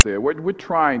there. We're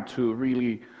trying to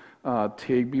really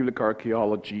take biblical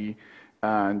archaeology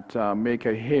and make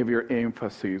a heavier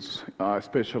emphasis,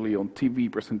 especially on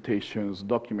TV presentations,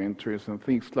 documentaries, and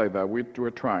things like that.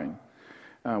 We're trying.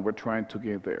 We're trying to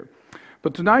get there.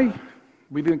 But tonight,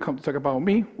 we didn't come to talk about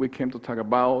me. We came to talk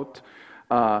about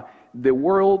the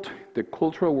world, the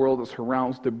cultural world that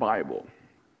surrounds the Bible.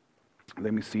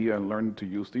 Let me see, I'm learning to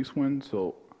use this one,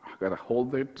 so I gotta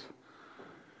hold it.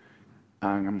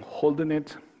 And I'm holding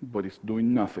it, but it's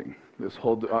doing nothing. Let's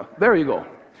hold it. There you go.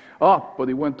 Oh, but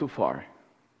it went too far.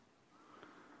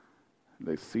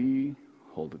 Let's see.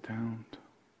 Hold it down.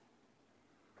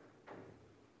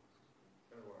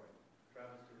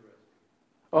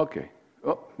 Okay.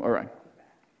 Oh, all right.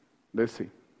 Let's see.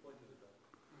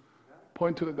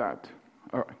 Point to the dot.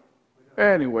 All right.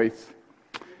 Anyways.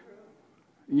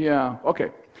 Yeah,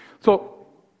 okay. So,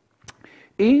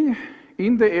 in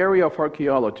the area of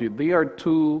archaeology, there are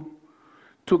two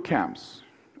camps,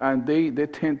 and they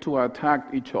tend to attack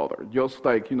each other. Just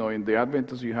like, in the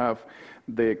Adventists, you have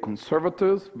the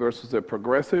conservatives versus the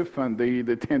progressive, and they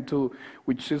tend to,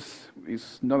 which is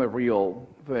not a real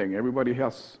thing. Everybody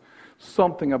has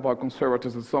something about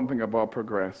conservatives and something about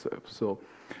progressive.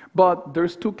 But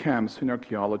there's two camps in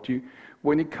archaeology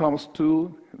when it comes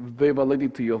to the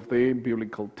validity of the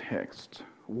biblical text.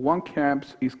 One camp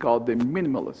is called the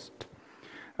minimalist.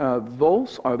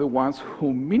 Those are the ones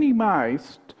who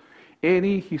minimized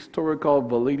any historical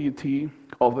validity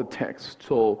of the text.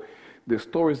 So the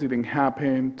stories didn't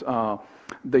happen,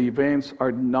 the events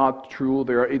are not true,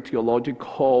 they are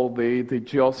ideological,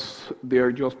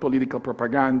 they're just political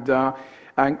propaganda,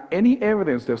 and any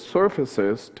evidence that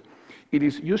surfaces, it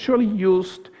is usually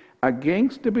used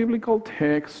against the biblical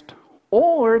text,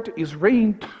 or it is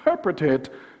reinterpreted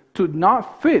to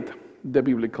not fit the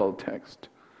biblical text.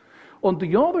 On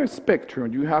the other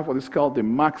spectrum, you have what is called the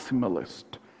maximalist.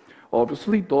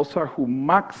 Obviously, those are who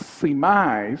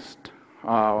maximized,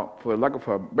 for lack of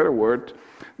a better word,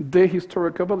 the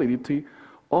historical validity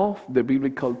of the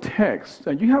biblical text.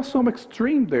 And you have some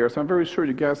extreme there, so I'm very sure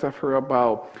you guys have heard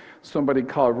about somebody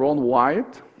called Ron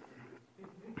White.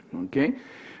 Okay?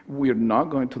 We're not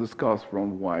going to discuss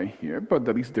Ron White here, but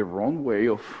that is the wrong way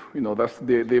of, that's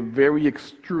the very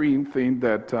extreme thing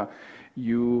that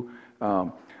you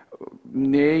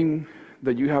name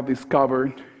that you have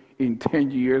discovered in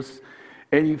 10 years,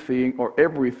 anything or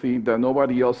everything that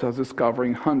nobody else has discovered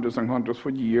in hundreds and hundreds for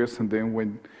years, and then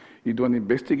when you do an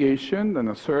investigation and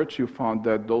a search, you found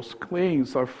that those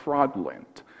claims are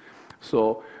fraudulent.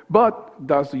 But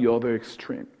that's the other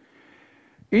extreme.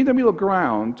 In the middle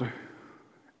ground,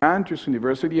 Andrews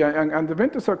University and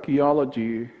Adventist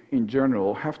archaeology in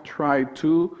general have tried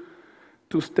to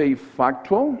stay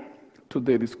factual to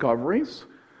the discoveries,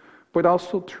 but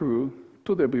also true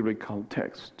to the biblical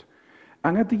text.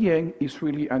 And at the end, it's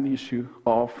really an issue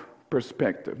of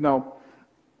perspective. Now,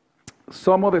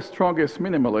 some of the strongest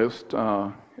minimalists,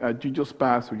 you just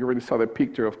passed, you already saw the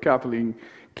picture of Kathleen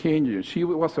Kenyon. She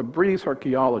was a British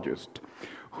archaeologist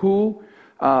who,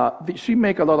 she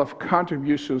made a lot of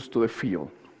contributions to the field.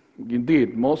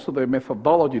 Indeed, most of the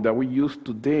methodology that we use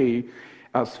today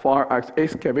as far as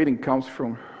excavating comes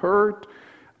from her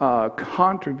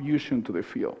contribution to the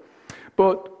field.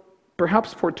 But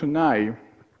perhaps for tonight,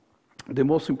 the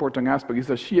most important aspect is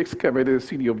that she excavated the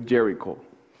city of Jericho.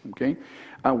 Okay?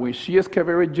 And when she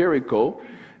excavated Jericho,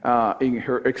 in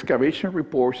her excavation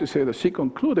report, she said that she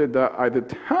concluded that at the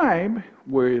time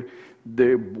where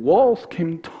the walls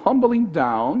came tumbling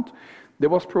down, there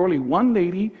was probably one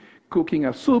lady cooking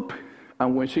a soup,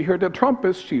 and when she heard the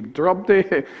trumpets, she dropped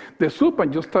the soup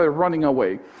and just started running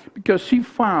away, because she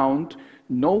found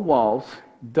no walls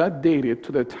that dated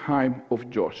to the time of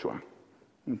Joshua.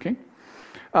 Okay?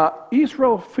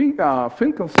 Israel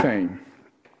Finkelstein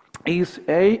is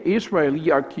an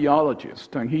Israeli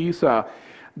archaeologist, and he's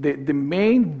the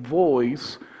main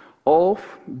voice of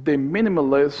the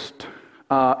minimalist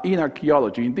in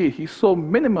archaeology. Indeed, he's so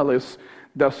minimalist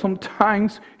that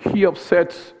sometimes he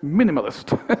upsets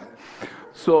minimalists.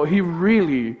 So he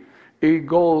really, it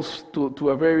goes to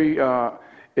a very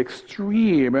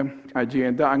extreme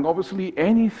agenda, and obviously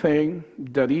anything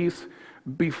that is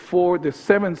before the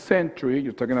 7th century,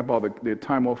 you're talking about the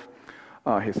time of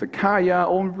Hezekiah,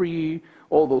 Omri,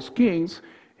 all those kings,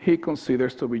 he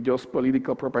considers to be just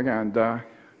political propaganda,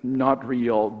 not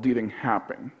real, didn't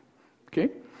happen. Okay?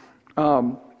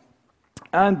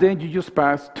 And then you just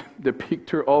passed the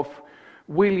picture of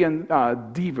William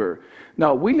Dever.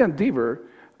 Now, William Dever,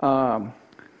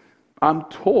 I'm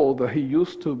told that he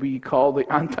used to be called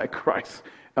the Antichrist,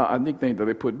 a nickname that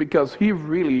they put, because he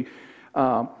really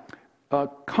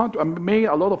made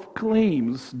a lot of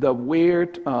claims that were,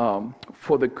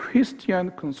 for the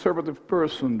Christian conservative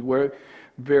person, were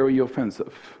very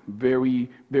offensive, very,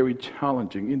 very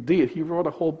challenging. Indeed, he wrote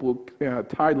a whole book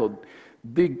titled,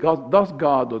 Does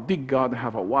God or Did God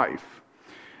Have a Wife?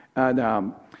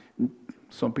 And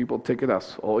some people take it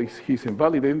as, oh, he's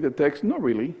invalidating the text. Not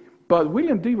really. But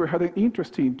William Dever had an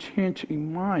interesting change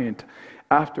in mind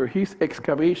after his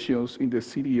excavations in the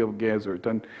city of Gezer.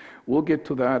 And we'll get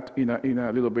to that in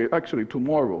a little bit, actually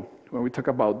tomorrow, when we talk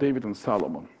about David and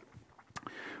Solomon.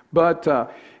 But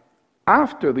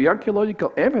after the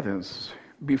archaeological evidence,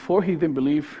 before he didn't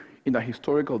believe in a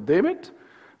historical David,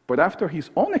 but after his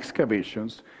own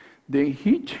excavations, then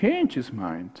he changed his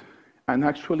mind and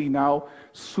actually now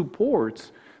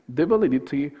supports the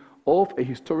validity of a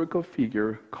historical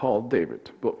figure called David.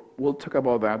 But we'll talk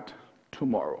about that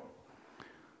tomorrow.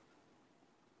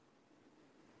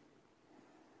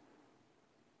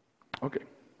 Okay.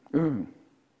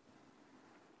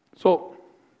 So,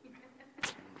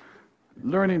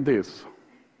 learning this.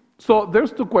 So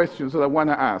there's two questions that I want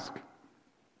to ask.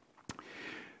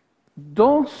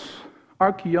 Does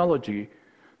archaeology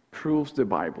prove the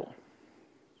Bible?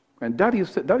 And that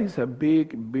is a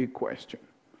big, big question.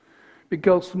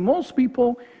 Because most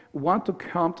people want to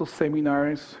come to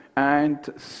seminars and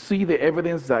see the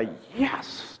evidence that,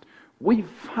 yes, we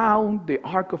found the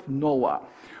Ark of Noah,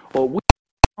 or we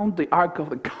found the Ark of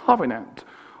the Covenant,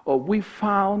 or we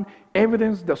found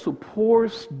evidence that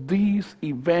supports these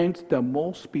events that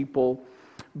most people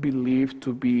believe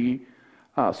to be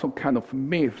some kind of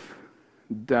myth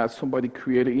that somebody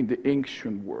created in the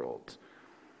ancient world.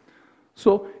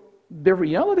 So the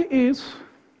reality is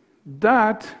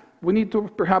that we need to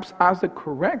perhaps ask the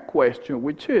correct question,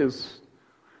 which is,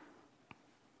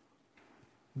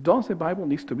 does the Bible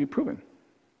need to be proven?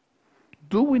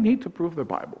 Do we need to prove the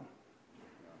Bible?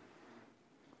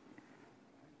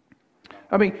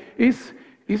 I mean, it's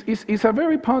a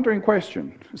very pondering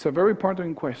question. It's a very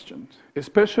pondering question,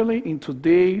 especially in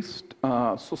today's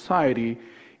society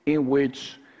in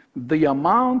which the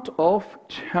amount of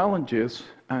challenges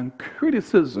and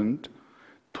criticism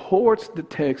towards the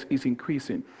text is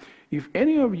increasing. If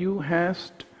any of you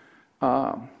has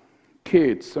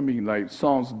kids, I mean like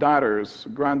sons, daughters,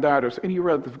 granddaughters, any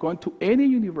relative going to any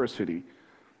university,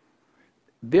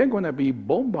 they're going to be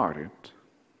bombarded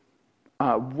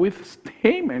with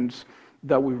statements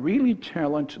that will really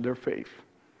challenge their faith.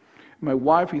 My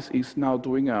wife is now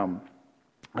doing a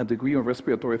degree in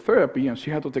respiratory therapy, and she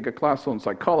had to take a class on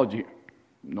psychology.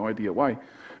 No idea why.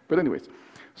 But anyways,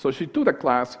 so she took the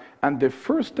class, and the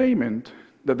first statement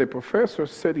that the professor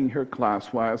said in her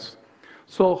class was,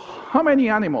 so how many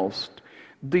animals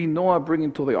did Noah bring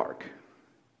into the ark?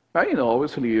 And,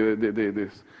 obviously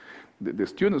the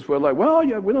students were like, well,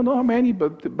 yeah, we don't know how many,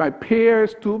 but by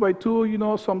pairs, 2 by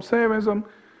 2, some 7, some.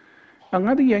 And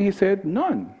at the end he said,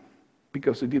 none,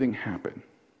 because it didn't happen.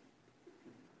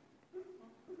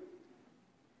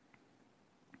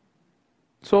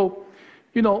 So,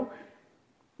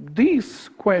 this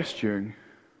question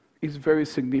is very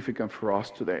significant for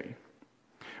us today.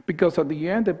 Because at the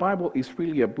end, the Bible is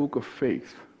really a book of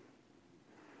faith.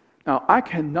 Now, I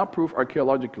cannot prove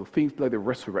archaeological things like the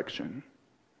resurrection.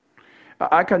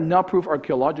 I cannot prove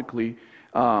archaeologically,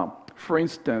 for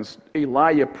instance,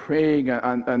 Elijah praying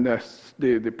and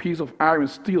the piece of iron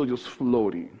still just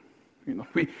floating.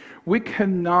 We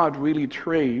cannot really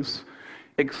trace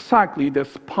exactly the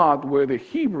spot where the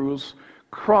Hebrews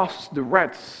crossed the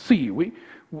Red Sea. We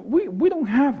don't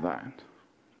have that.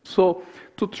 So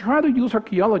to try to use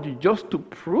archaeology just to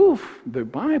prove the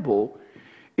Bible,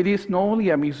 it is not only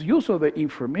a misuse of the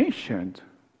information,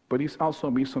 but it's also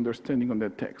a misunderstanding of the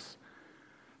text.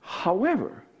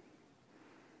 However,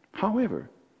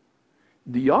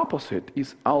 the opposite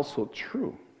is also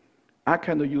true. I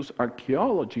cannot use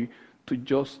archaeology to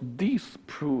just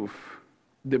disprove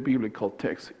the biblical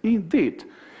text. Indeed,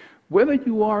 whether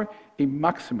you are a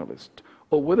maximalist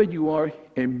or whether you are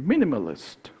a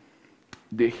minimalist,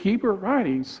 the Hebrew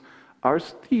writings are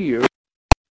still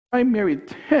primary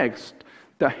texts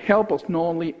that help us not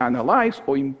only analyze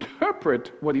or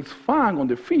interpret what is found on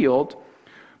the field,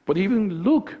 but even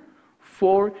look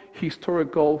for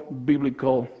historical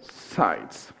biblical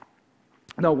sites.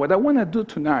 Now, what I want to do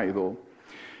tonight, though,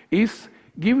 is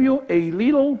give you a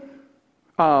little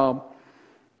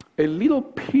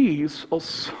piece of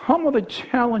some of the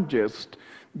challenges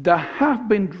that have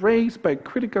been raised by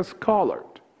critical scholars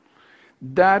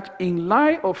that, in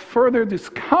light of further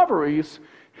discoveries,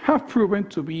 have proven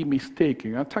to be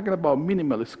mistaken. I'm talking about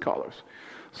minimalist scholars.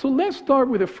 So let's start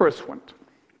with the first one.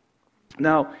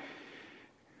 Now,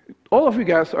 all of you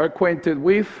guys are acquainted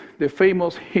with the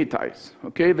famous Hittites.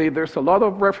 Okay, there's a lot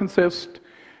of references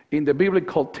in the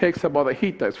biblical text about the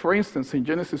Hittites. For instance, in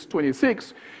Genesis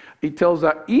 26, it tells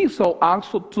that Esau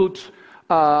also took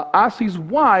as his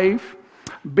wife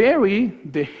Beri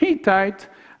the Hittite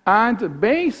and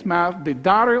Basemath, the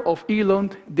daughter of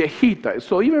Elon the Hittite.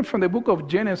 So even from the book of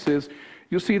Genesis,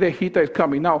 you see the Hittites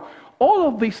coming. Now, all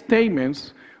of these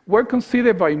statements were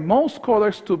considered by most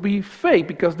scholars to be fake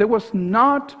because there was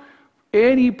not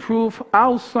any proof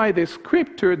outside the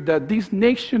scripture that this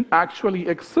nation actually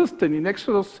existed. In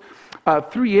Exodus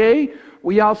 3a,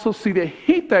 we also see the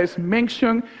Hittites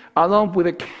mentioned along with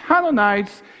the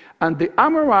Canaanites and the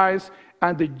Amorites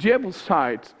and the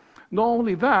Jebusites. Not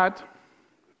only that,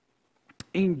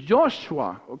 in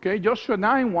Joshua, Joshua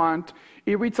 9:1,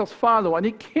 it reads as follows, and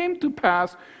it came to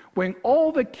pass when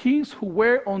all the kings who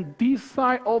were on this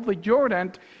side of the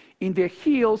Jordan, in the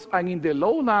hills and in the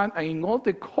lowland and in all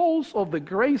the coasts of the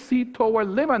Great Sea toward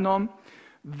Lebanon,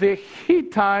 the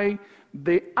Hittite,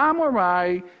 the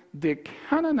Amorite, the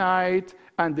Canaanite,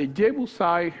 and the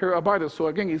Jebusite heard about it. So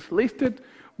again, it's listed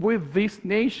with these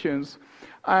nations.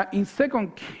 In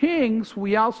 2 Kings,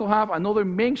 we also have another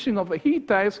mention of the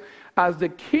Hittites as the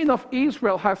king of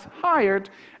Israel has hired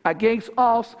against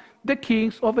us the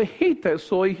kings of the Hittites.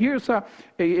 So here's a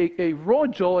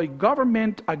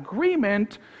government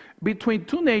agreement between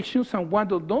two nations, and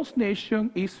one of those nations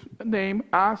is named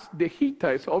as the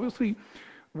Hittites. Obviously,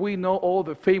 we know all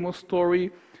the famous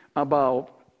story about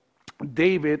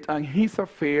David and his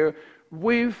affair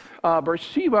with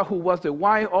Bathsheba, who was the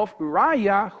wife of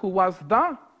Uriah, who was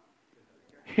the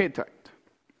Hittite.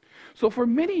 So for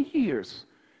many years,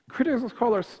 critical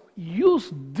scholars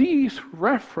used this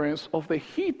reference of the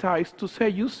Hittites to say,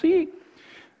 you see,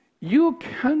 you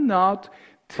cannot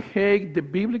take the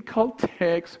biblical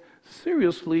text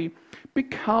seriously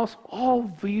because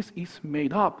all this is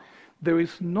made up. There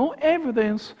is no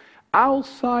evidence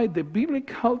outside the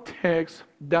biblical text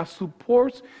that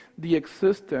supports the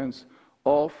existence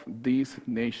of this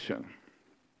nation.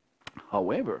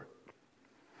 However,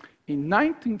 in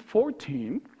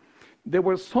 1914, there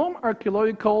were some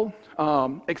archaeological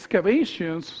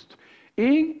excavations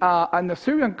in an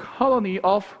Assyrian colony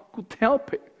of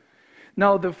Kutelpe.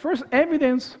 Now, the first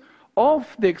evidence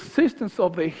of the existence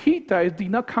of the Hittites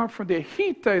did not come from the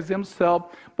Hittites themselves,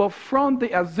 but from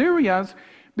the Assyrians,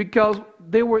 because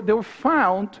they were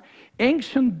found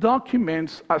ancient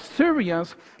documents,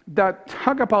 Assyrians, that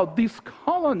talk about this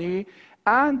colony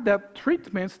and the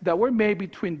treatments that were made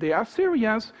between the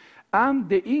Assyrians and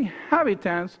the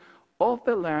inhabitants of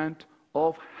the land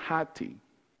of Hatti.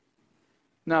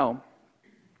 Now,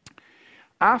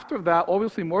 after that,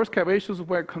 obviously more excavations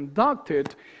were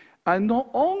conducted, and not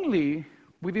only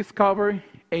we discovered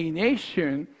a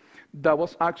nation that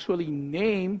was actually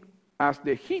named as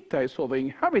the Hittites, or the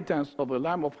inhabitants of the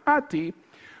land of Hatti,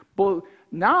 but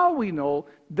now we know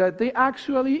that they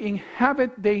actually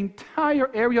inhabit the entire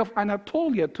area of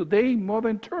Anatolia, today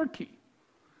modern Turkey.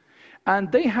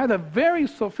 And they had a very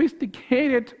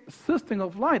sophisticated system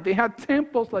of life. They had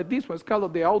temples like this one, it's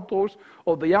called the outdoors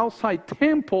or the outside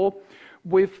temple,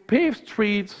 with paved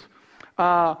streets,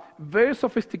 very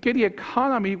sophisticated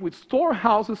economy with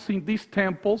storehouses in these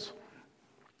temples.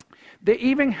 They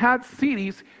even had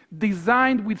cities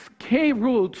designed with cave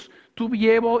routes to be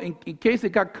able, in case they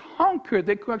got conquered,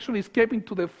 they could actually escape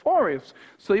into the forest.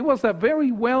 So it was a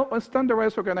very well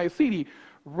standardized, organized city.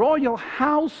 Royal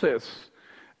houses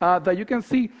that you can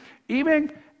see,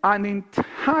 even an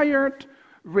entire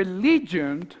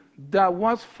religion that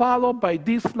was followed by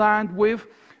this land with,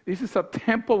 this is a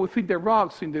temple within the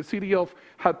rocks in the city of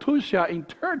Hattusha in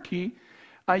Turkey.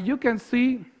 And you can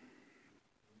see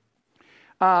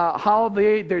how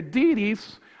their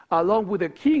deities, along with the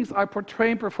kings, are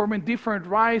portrayed performing different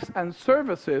rites and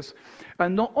services.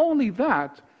 And not only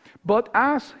that, but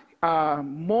as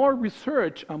more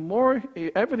research and more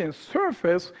evidence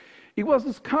surfaced, it was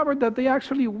discovered that they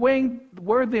actually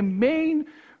were the main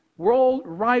world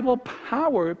rival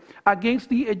power against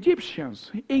the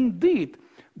Egyptians. Indeed,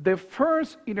 the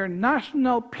first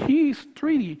international peace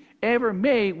treaty ever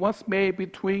made was made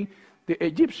between the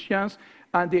Egyptians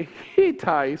and the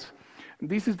Hittites.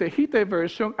 This is the Hittite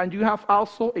version, and you have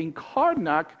also in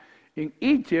Karnak, in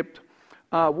Egypt,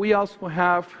 we also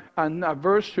have a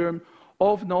version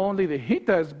of not only the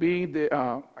Hittites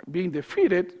being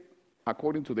defeated,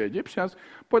 according to the Egyptians,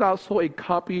 but also a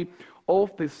copy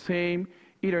of the same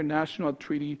international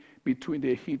treaty between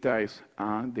the Hittites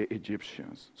and the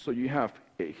Egyptians. So you have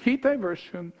a Hittite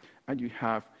version and you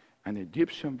have an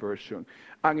Egyptian version.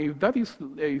 And if that is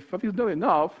not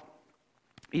enough,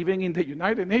 even in the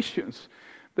United Nations,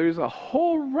 there is a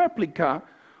whole replica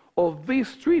of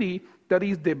this treaty that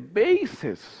is the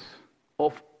basis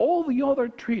of all the other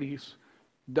treaties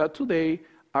that today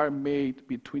are made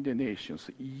between the nations.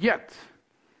 Yet,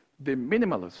 the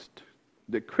minimalist,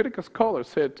 the critical scholar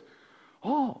said,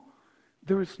 oh,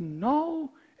 there is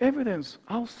no evidence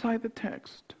outside the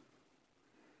text.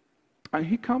 And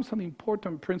here comes an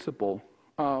important principle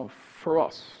for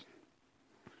us.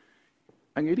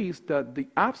 And it is that the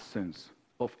absence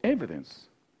of evidence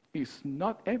is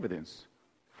not evidence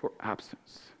for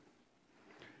absence.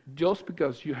 Just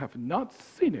because you have not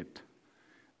seen it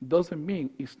doesn't mean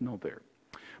it's not there.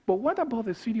 But what about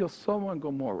the city of Sodom and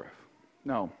Gomorrah?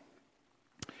 Now,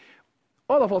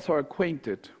 all of us are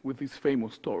acquainted with these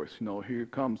famous stories. Here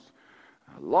comes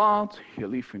Lot, he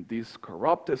lived in these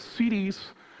corrupted cities,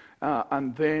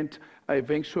 and then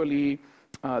eventually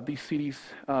these cities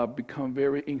become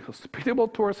very inhospitable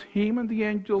towards him and the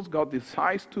angels. God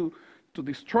decides to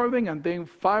destroy them, and then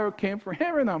fire came from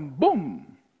heaven, and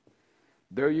boom,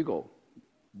 there you go.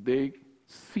 They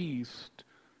ceased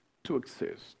to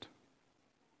exist.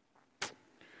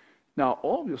 Now,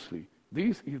 obviously,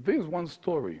 if there's one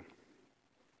story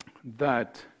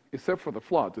that, except for the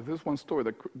flood, if there's one story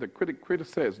that the critic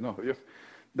says, no, yes,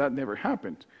 that never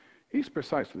happened, it's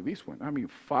precisely this one. I mean,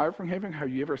 fire from heaven. Have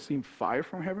you ever seen fire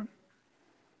from heaven?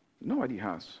 Nobody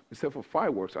has, except for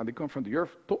fireworks, and they come from the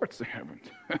earth towards the heaven.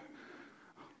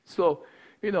 So,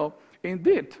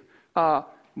 indeed,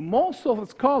 most of the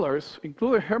scholars,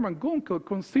 including Hermann Gunkel,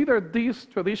 consider this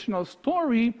traditional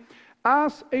story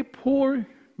as a poor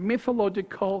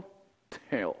mythological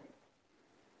tale.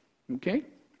 Okay?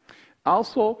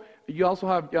 You also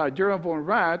have Gerhard von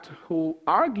Rath, who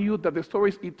argued that the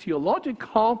story is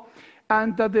etiological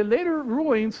and that the later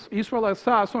ruins, Israel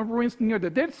saw some ruins near the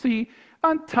Dead Sea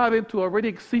and tied it to already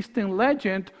existing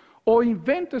legend or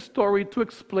invent a story to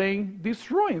explain these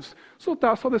ruins. So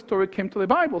that's how the story came to the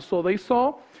Bible. So they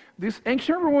saw these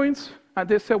ancient ruins and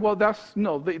they said, well,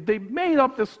 they made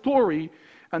up the story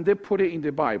and they put it in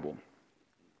the Bible.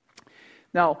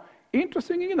 Now,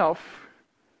 interestingly enough,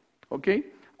 okay,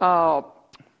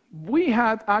 we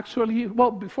had actually,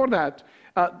 before that,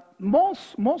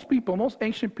 most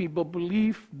ancient people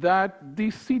believe that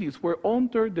these cities were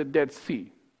under the Dead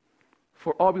Sea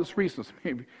for obvious reasons.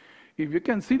 Maybe if you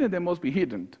can see them, they must be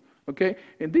hidden. Okay,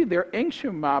 indeed, there are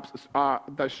ancient maps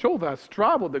that show that.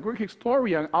 Strabo, the Greek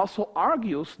historian, also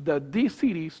argues that these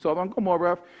cities, Sodom and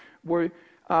Gomorrah, were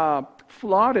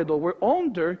flooded or were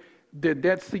under the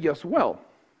Dead Sea as well.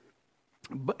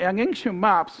 And ancient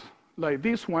maps like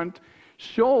this one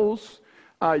shows,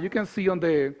 you can see on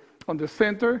the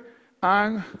center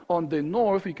and on the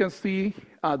north, you can see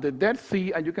the Dead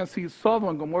Sea, and you can see Sodom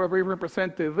and Gomorrah very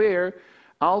represented there.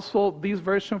 Also, this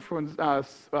version from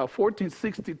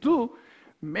 1462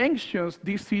 mentions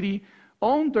this city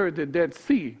under the Dead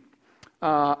Sea.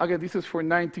 Again, this is for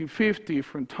 1950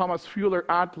 from Thomas Fuller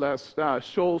Atlas,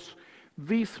 shows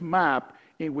this map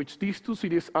in which these two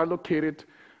cities are located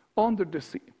under the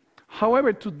sea.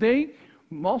 However, today,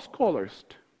 most scholars,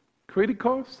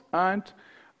 criticals and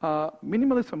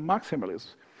minimalists and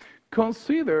maximalists,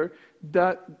 consider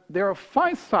that there are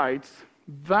 5 sites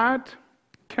that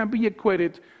can be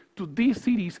equated to these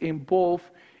cities involved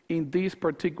in this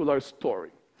particular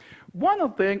story. One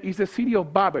of them is the city of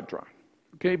Babedra.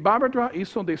 Okay, Babedra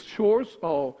is on the shores,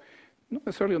 not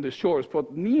necessarily on the shores,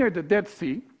 but near the Dead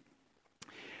Sea.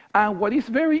 And what is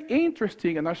very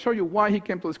interesting, and I'll show you why he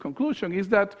came to this conclusion, is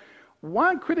that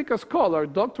one critical scholar,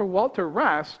 Dr. Walter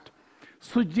Rast,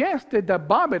 suggested that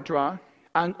Babedra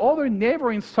and other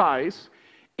neighboring sites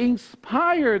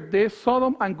inspired the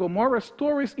Sodom and Gomorrah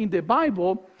stories in the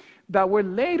Bible that were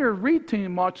later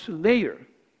written much later.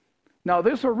 Now,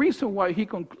 there's a reason why he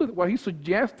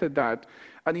suggested that,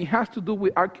 and it has to do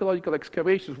with archaeological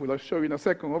excavations, which I'll show you in a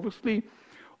second. Obviously,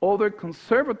 other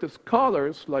conservative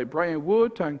scholars like Brian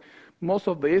Wood and most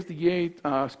of the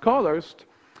SDA scholars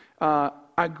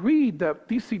agree that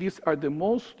these cities are the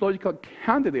most logical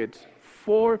candidates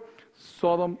for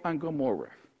Sodom and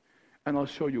Gomorrah. And I'll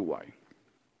show you why.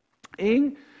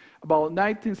 In about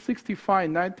 1965,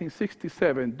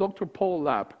 1967, Dr. Paul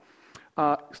Lapp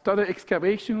started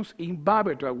excavations in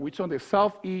Babedra, which is on the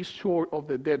southeast shore of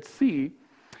the Dead Sea,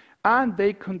 and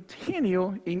they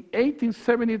continue in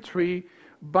 1873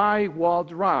 by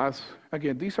Wald Rast.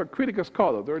 Again, these are critical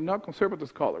scholars, they're not conservative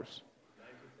scholars.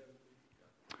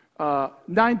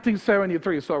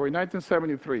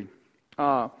 1973.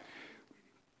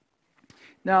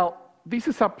 Now, this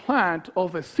is a plan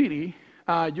of a city.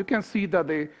 You can see that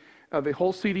the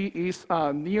whole city is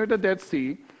near the Dead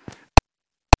Sea.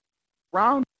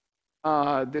 Around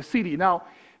the city. Now,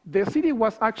 the city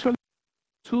was actually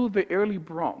to the early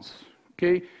Bronze,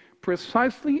 okay?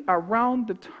 Precisely around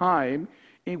the time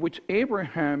in which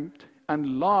Abraham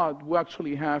and Lot will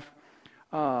actually have,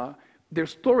 their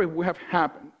story will have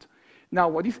happened. Now,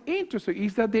 what is interesting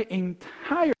is that the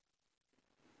entire,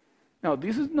 now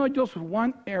this is not just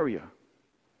one area.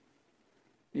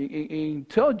 In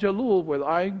Tel Jalul, where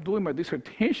I'm doing my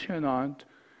dissertation on,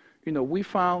 we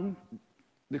found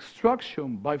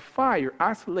destruction by fire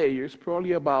as layers,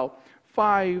 probably about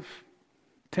 5,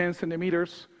 10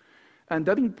 centimeters, and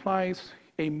that implies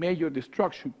a major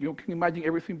destruction. You can imagine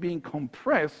everything being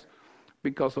compressed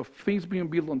because of things being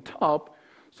built on top,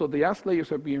 so the ash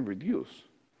layers are being reduced.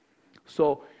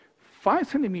 So 5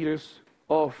 centimeters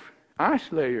of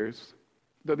ash layers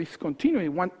that is continuing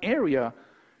in one area,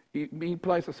 it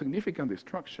implies a significant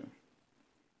destruction.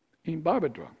 In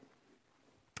Barbadra,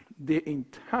 the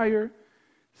entire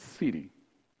city,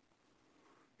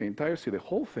 the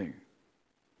whole thing,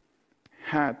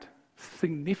 had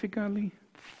significantly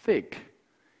thick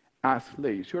ash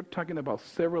layers. You're talking about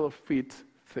several feet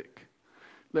thick.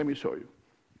 Let me show you.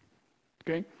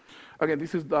 Okay? Again,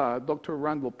 this is Dr.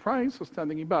 Randall Price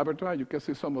standing in Barbadra. You can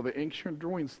see some of the ancient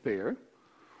ruins there.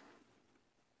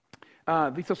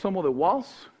 These are some of the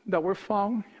walls that were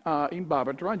found in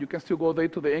Barbadra. You can still go there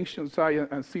to the ancient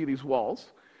site and see these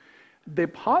walls. The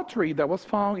pottery that was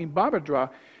found in Barbadra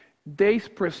dates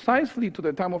precisely to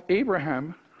the time of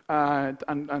Abraham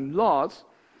and Lot.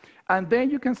 And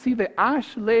then you can see the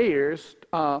ash layers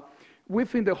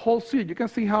within the whole city. You can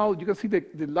see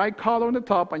the light color on the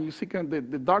top, and you see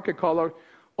the darker color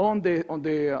on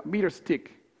the meter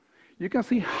stick. You can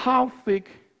see how thick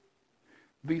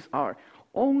these are.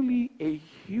 Only a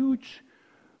huge,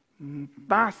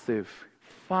 massive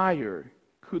fire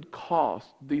could cause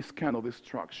this kind of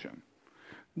destruction.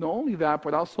 Not only that,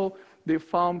 but also they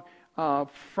found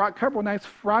carbonized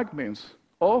fragments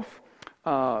of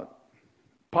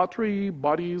pottery,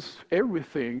 bodies,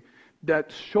 everything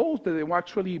that shows that they were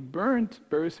actually burned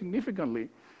very significantly.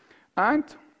 And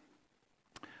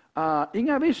in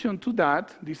addition to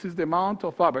that, this is the Mount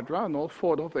of Barbadra, no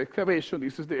photo of the excavation.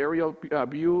 This is the aerial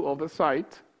view of the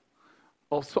site,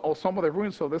 of some of the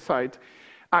ruins of the site.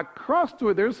 Across to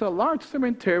it, there's a large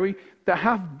cemetery that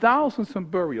has thousands of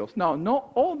burials. Now,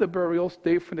 not all the burials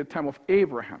date from the time of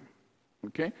Abraham,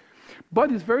 okay?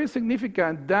 But it's very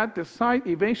significant that the site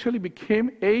eventually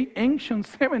became an ancient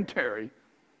cemetery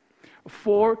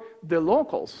for the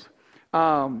locals.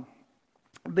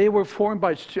 They were formed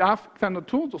by shaft kind of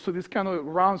tools, so this kind of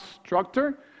round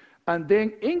structure. And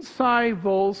then inside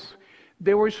those,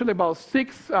 they were usually about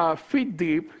 6 feet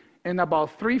deep and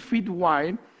about 3 feet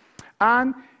wide.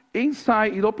 And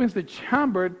inside, it opens the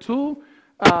chamber to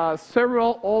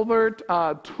several other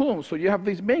tombs. So you have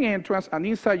this main entrance, and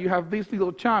inside you have these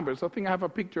little chambers. I think I have a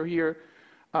picture here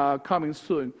coming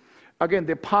soon. Again,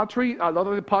 the pottery, a lot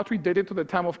of the pottery dated to the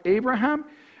time of Abraham.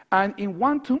 And in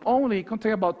one tomb only, it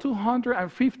contained about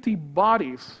 250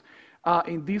 bodies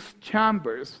in these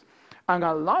chambers. And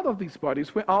a lot of these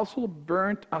bodies were also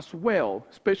burnt as well,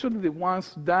 especially the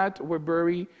ones that were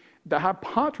buried that had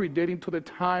pottery dating to the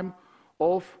time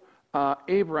of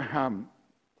Abraham.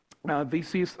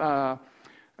 This is Donald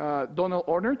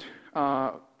Ornert,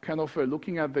 kind of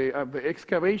looking at the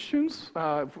excavations,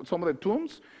 some of the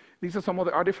tombs. These are some of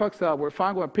the artifacts that were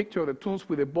found with a picture of the tombs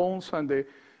with the bones and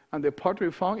the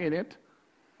pottery found in it.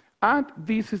 And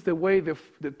this is the way the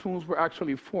tombs were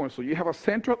actually formed. So you have a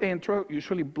central entrance,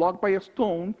 usually blocked by a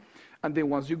stone, and then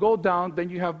once you go down, then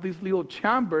you have these little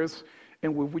chambers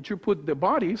in which you put the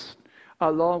bodies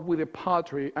along with the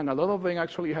pottery, and a lot of them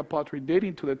actually have pottery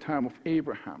dating to the time of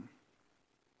Abraham.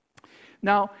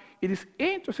 Now, it is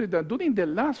interesting that during the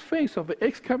last phase of the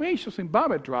excavations in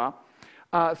Barbadra,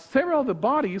 several of the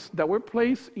bodies that were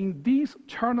placed in these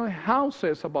charnel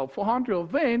houses, about 400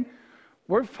 of them,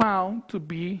 were found to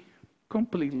be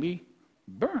completely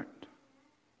burned.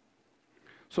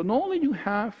 So not only you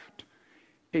have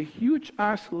a huge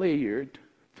ash layered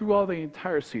throughout the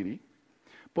entire city,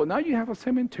 but now you have a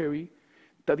cemetery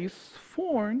that is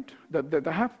formed, that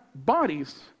have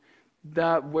bodies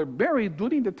that were buried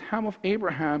during the time of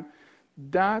Abraham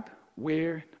that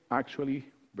were actually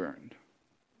burned.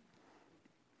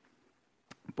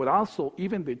 But also,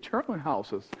 even the charnel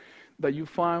houses that you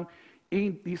found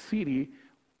in this city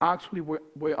actually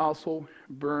were also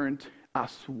burned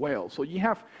as well. So you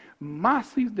have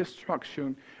massive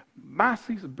destruction,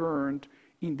 massive burned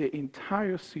in the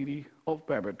entire city of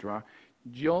Barbadra,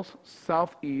 just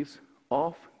southeast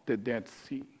of the Dead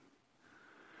Sea.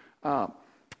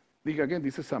 Again,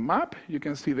 this is a map. You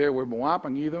can see there where Moab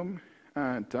and Edom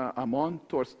and Ammon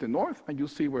towards the north, and you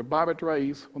see where Barbadra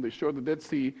is on the shore of the Dead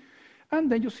Sea. And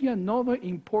then you see another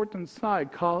important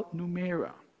site called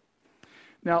Numera.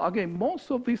 Now, again,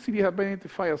 most of these cities have been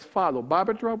identified as follow: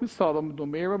 Babedra with Sodom,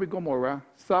 Numera with Gomorrah,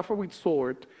 Saphar with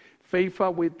Sword,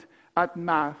 Phaefa with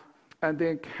Atmath, and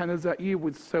then Canazair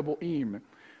with Seboim.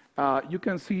 You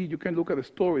can look at the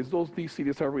stories. These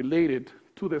cities are related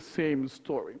to the same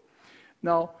story.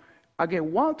 Now,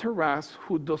 again, Walter Ras,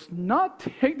 who does not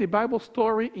take the Bible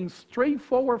story in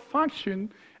straightforward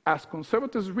fashion, as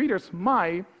conservative readers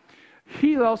might,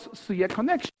 he does see a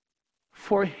connection.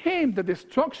 For him, the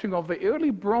destruction of the early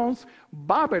bronze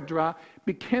Babedra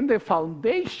became the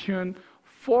foundation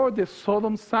for the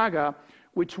Sodom saga,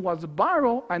 which was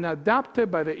borrowed and adapted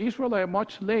by the Israelites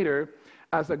much later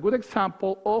as a good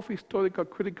example of historical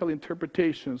critical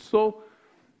interpretation. So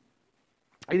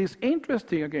it is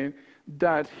interesting, again,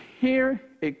 that here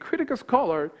a critical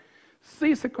scholar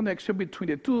sees a connection between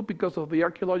the two because of the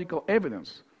archaeological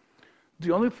evidence.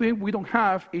 The only thing we don't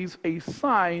have is a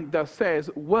sign that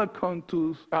says, "Welcome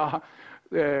to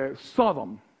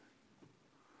Sodom."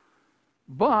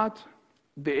 But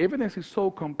the evidence is so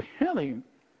compelling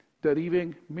that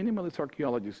even minimalist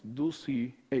archaeologists do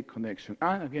see a connection.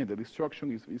 And again, the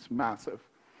destruction is massive.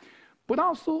 But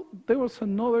also, there was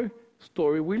another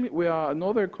story,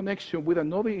 another connection with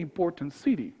another important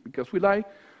city, because we like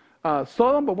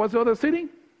Sodom, but what's the other city?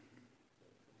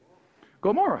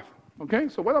 Gomorrah. Okay,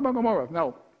 so what about Gomorrah?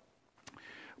 Now,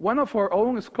 one of our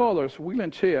own scholars,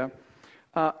 William Chea,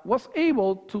 was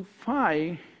able to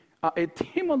find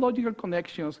etymological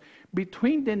connections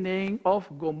between the name of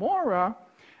Gomorrah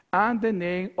and the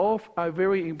name of a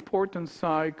very important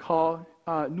site called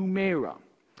Numera.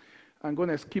 I'm going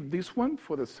to skip this one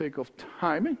for the sake of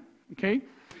time. Okay,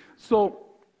 so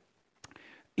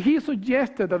he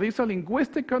suggested that there's a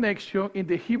linguistic connection in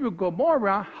the Hebrew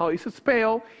Gomorrah, how it's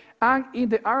spelled, and in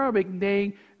the Arabic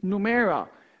name Numera,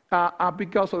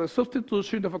 because of the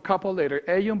substitution of a couple letters,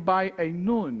 Ayun by a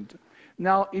Nun.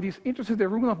 Now, it is interesting, the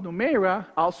ruins of Numera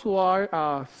also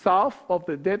are south of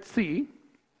the Dead Sea.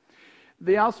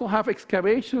 They also have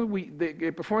excavations,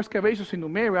 they perform excavations in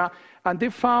Numera, and they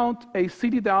found a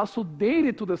city that also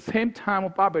dated to the same time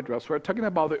of Babedra. So we're talking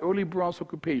about the early Bronze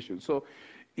occupation. So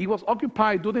it was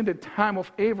occupied during the time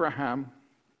of Abraham.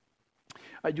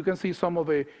 You can see some of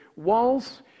the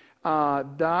walls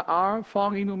that are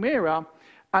found in Numera.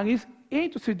 And it's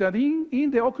interesting that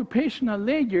in the occupational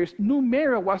layers,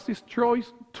 Numera was destroyed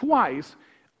twice,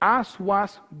 as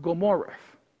was Gomorrah.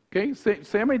 Okay,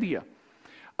 same idea.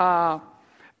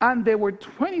 And there were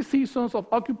 20 seasons of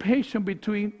occupation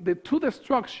between the two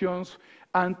destructions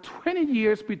and 20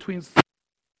 years between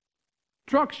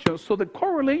destructions. So the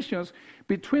correlations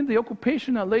between the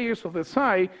occupational layers of the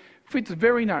site fits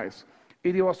very nice.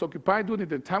 It was occupied during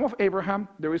the time of Abraham.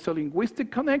 There is a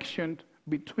linguistic connection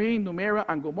between Numera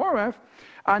and Gomorrah,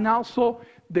 and also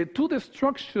the two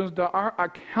destructions that are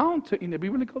accounted in the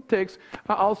biblical text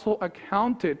are also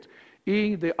accounted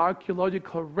in the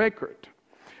archaeological record.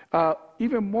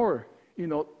 Even more,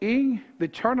 in the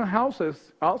charnel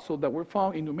houses also that were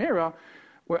found in Numera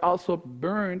were also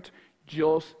burned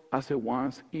just as the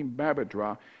ones in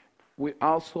Babedra, with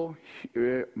also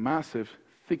massive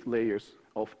thick layers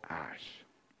of ash.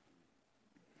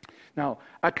 Now,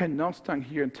 I cannot stand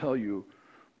here and tell you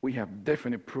we have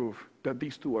definite proof that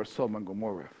these two are Sodom and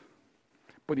Gomorrah.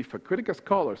 But if a critical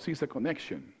scholar sees a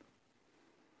connection,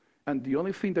 and the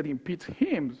only thing that impedes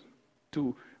him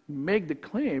to make the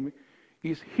claim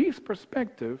is his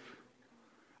perspective,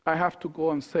 I have to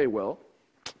go and say, well,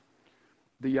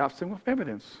 the absence of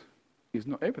evidence is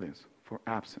no evidence for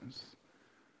absence.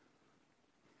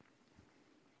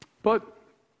 But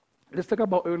let's talk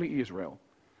about early Israel.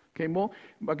 Okay,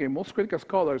 most critical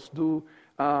scholars do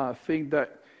think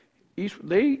that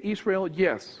late Israel,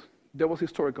 yes, that was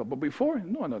historical, but before,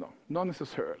 no, not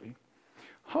necessarily.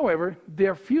 However,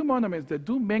 there are few monuments that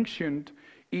do mention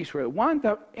Israel. One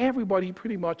that everybody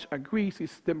pretty much agrees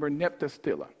is the Merneptah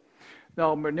Stela.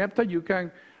 Now, Merneptah,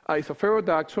 is a pharaoh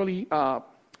that actually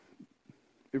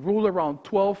ruled around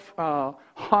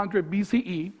 1200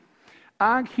 BCE,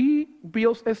 and he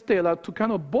builds a stela to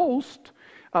kind of boast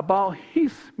about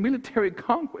his military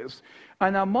conquest.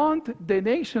 And among the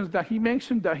nations that he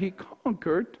mentioned that he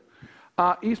conquered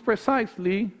is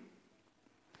precisely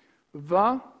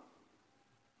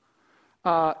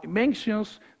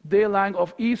mentions the land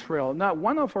of Israel. Now,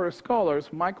 one of our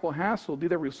scholars, Michael Hassel,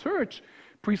 did a research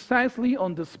precisely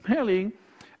on the spelling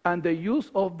and the use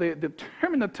of the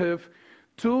determinative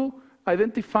to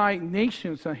identify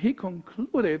nations, and he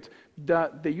concluded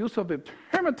that the use of the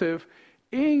determinative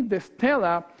in the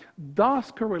stela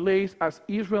thus correlates as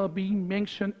Israel being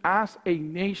mentioned as a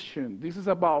nation. This is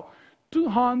about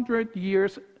 200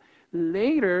 years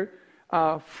later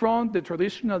from the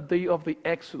traditional day of the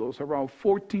Exodus, around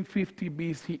 1450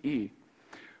 BCE.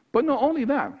 But not only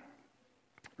that,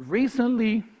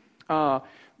 recently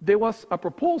there was a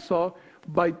proposal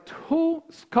by two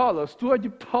scholars, two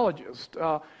Egyptologists,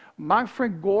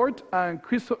 Manfred Gort and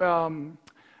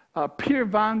Peter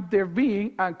van der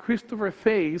Veen and Christopher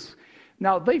Thys.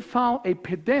 Now, they found a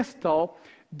pedestal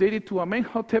dated to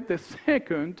Amenhotep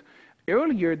II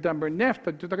earlier than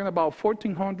Merneptah. You're talking about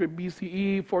 1400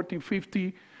 BCE,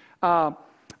 1450.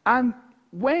 And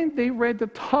when they read the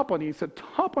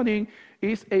toponym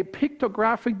is a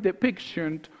pictographic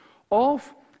depiction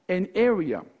of an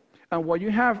area. And what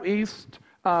you have is,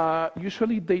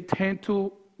 usually they tend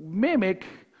to mimic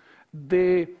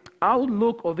the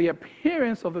outlook or the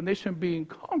appearance of the nation being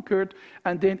conquered,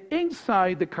 and then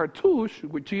inside the cartouche,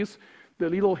 which is the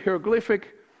little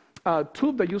hieroglyphic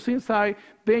tube that you see inside,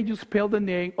 then you spell the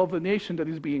name of the nation that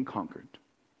is being conquered.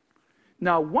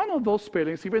 Now, one of those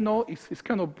spellings, even though it's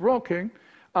kind of broken,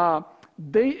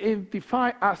 they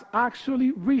identify as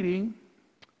actually reading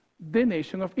the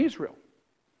nation of Israel.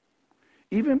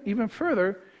 Even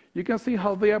further, you can see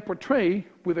how they are portrayed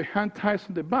with the hand ties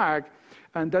on the back,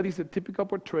 and that is a typical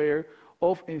portrayal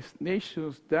of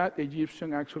nations that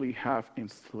Egyptians actually have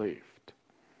enslaved.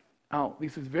 Now,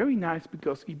 this is very nice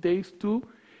because it dates to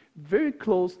very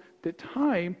close the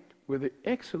time where the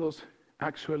Exodus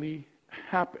actually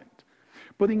happened.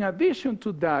 But in addition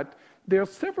to that, there are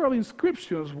several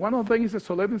inscriptions. One of them is a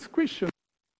Soleil inscription,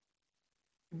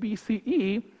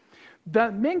 BCE,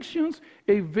 that mentions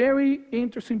a very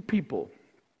interesting people,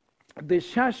 the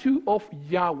Shashu of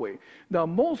Yahweh. Now,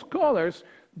 most scholars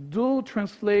do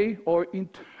translate or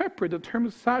interpret the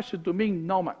term Shashu to mean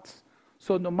nomads,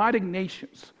 so nomadic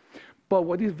nations. But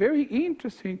what is very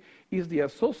interesting is the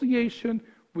association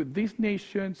with these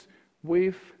nations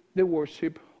with the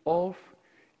worship of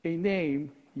a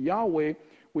name, Yahweh,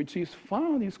 which is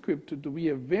found in Scripture to be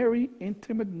a very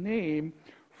intimate name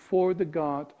for the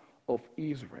God of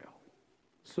Israel.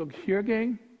 So here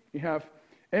again, you have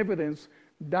evidence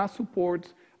that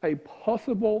supports a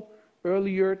possible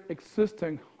earlier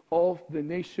existence of the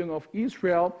nation of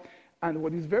Israel. And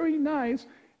what is very nice,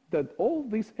 that all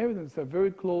these evidence are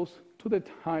very close to the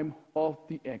time of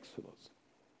the Exodus.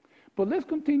 But let's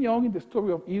continue on in the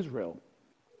story of Israel.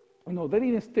 You know, they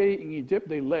didn't stay in Egypt,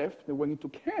 they left, they went into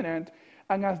Canaan,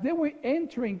 and as they were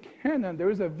entering Canaan, there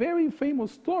is a very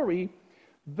famous story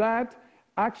that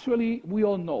actually we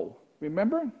all know.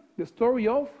 Remember the story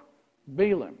of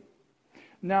Balaam.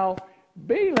 Now,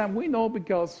 Balaam we know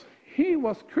because he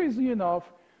was crazy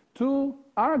enough to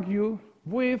argue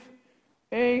with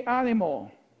an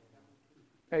animal,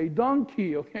 a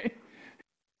donkey, okay?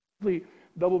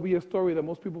 That would be a story that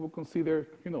most people would consider,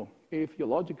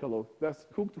 atheological. That's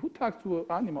who talks to an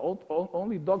animal?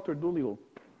 Only Dr. Dolittle,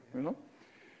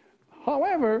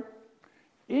 However,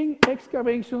 in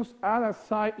excavations at a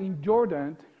site in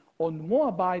Jordan on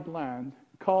Moabite land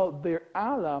called Deir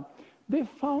Allah, they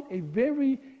found a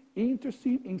very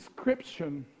interesting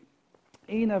inscription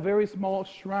in a very small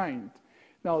shrine.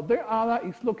 Now, Deir Allah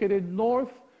is located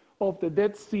north of the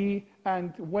Dead Sea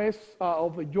and west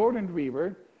of the Jordan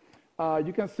River.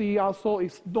 You can see also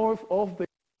it's north of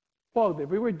the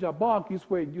river Jabbok is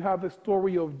where you have the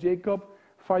story of Jacob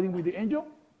fighting with the angel.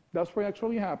 That's where it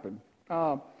actually happened.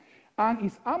 And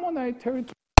it's Ammonite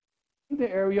territory in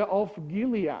the area of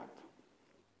Gilead.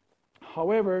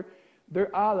 However,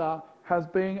 Deir Allah has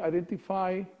been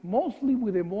identified mostly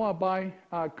with the Moabite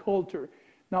culture.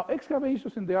 Now,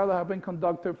 excavations in Deir Allah have been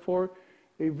conducted for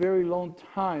a very long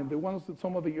time.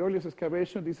 Some of the earliest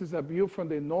excavations, this is a view from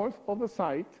the north of the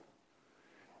site.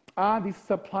 And this is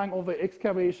a plan of the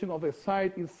excavation of the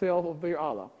site itself of Deir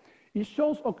Allah. It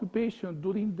shows occupation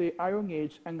during the Iron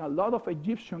Age and a lot of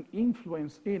Egyptian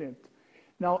influence in it.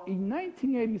 Now, in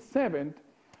 1987,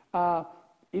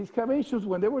 excavations,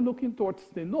 when they were looking towards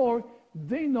the north,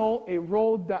 they know a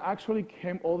road that actually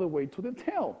came all the way to the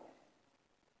Tell.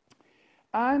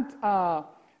 And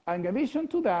in addition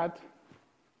to that,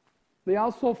 they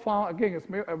also found, again,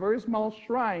 a very small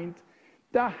shrine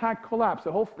that had collapsed.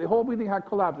 The whole building had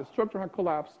collapsed. The structure had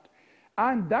collapsed.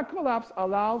 And that collapse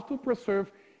allows to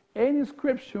preserve an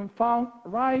inscription found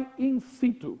right in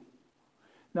situ.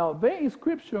 Now, the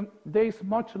inscription dates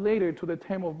much later to the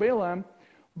time of Balaam,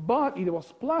 but it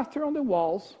was plastered on the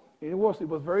walls. It was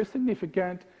very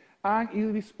significant, and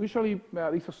it is usually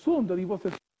it's assumed that it was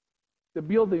the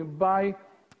building by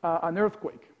an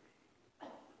earthquake.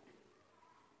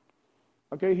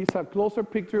 Okay, here's a closer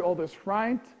picture of the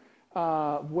shrine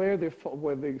where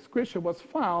the inscription was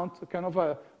found, kind of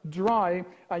a dry,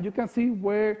 and you can see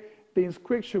where the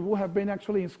inscription would have been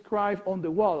actually inscribed on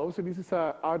the wall. Also, this is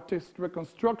an artist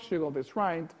reconstruction of the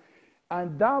shrine,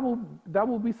 and that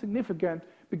will be significant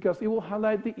because it will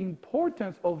highlight the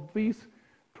importance of this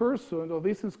person, or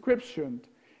this inscription.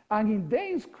 And in the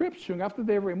inscription, after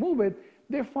they remove it,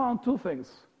 they found two things.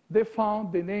 They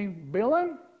found the name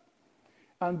Balaam,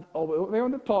 and over there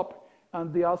on the top,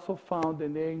 and they also found the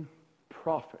name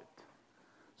prophet.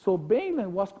 So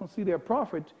Balaam was considered a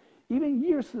prophet even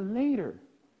years later,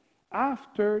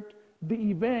 after the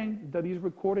event that is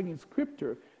recorded in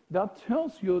Scripture. That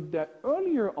tells you that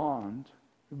earlier on,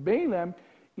 Balaam,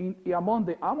 among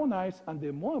the Ammonites and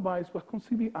the Moabites, was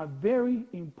considered a very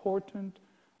important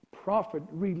prophet,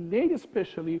 related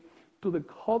especially to the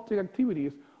cultic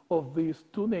activities of these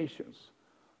two nations.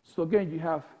 So again, you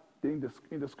have in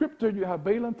the Scripture, you have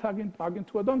Balaam talking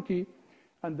to a donkey,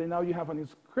 and then now you have an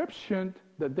inscription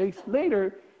that dates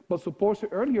later, but supports the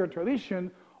earlier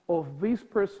tradition of this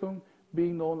person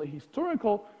being not only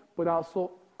historical, but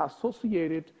also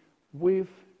associated with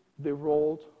the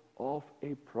role of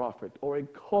a prophet, or a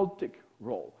cultic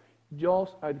role,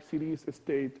 just as it is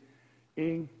stated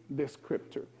in the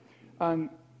Scripture. And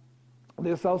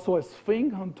there's also a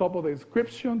sphinx on top of the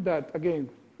inscription that,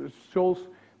 again, shows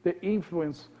the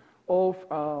influence of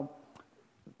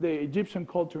the Egyptian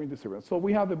culture in this area. So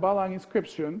we have the Balaam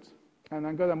inscriptions, and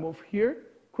I'm going to move here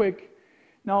quick.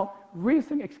 Now,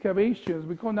 recent excavations,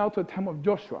 we go now to the time of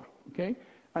Joshua, okay?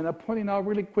 And I'm pointing out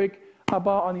really quick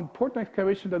about an important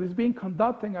excavation that is being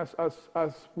conducted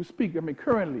as we speak,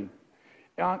 currently,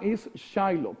 and is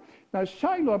Shiloh. Now,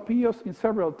 Shiloh appears in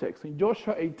several texts. In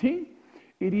Joshua 18,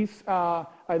 it is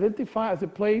identified as a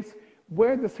place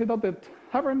where they set up the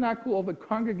tabernacle of the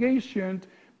congregation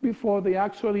before they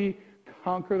actually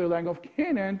conquer the land of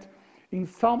Canaan. In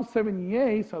Psalm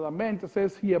 78, Solomon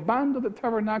says, he abandoned the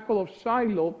tabernacle of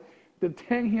Shiloh, the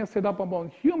tent he had set up among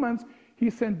humans. He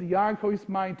sent the ark of his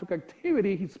mind to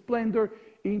captivity, his splendor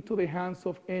into the hands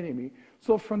of enemy.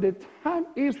 So from the time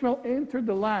Israel entered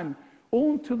the land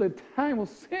until the time of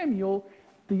Samuel,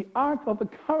 the ark of the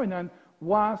covenant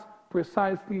was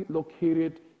precisely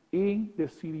located in the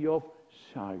city of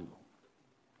Shiloh.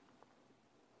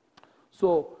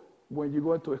 So when you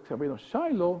go into excavation of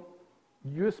Shiloh,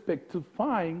 you expect to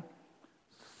find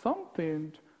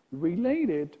something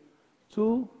related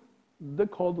to the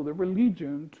cult of the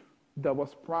religion that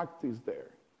was practiced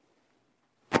there.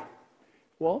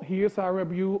 Well, here's a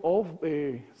review of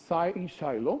the site in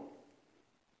Shiloh.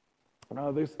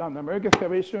 There's an American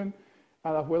excavation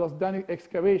as well as Danish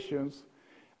excavations.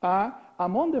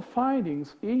 Among the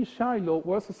findings in Shiloh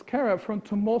was a scarab from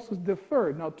Thutmose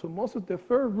III. Now, Thutmose III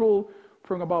ruled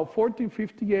from about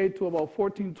 1458 to about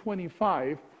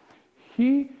 1425.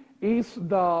 He is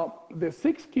the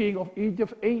sixth king of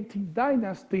Egypt's 18th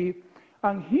dynasty,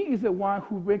 and he is the one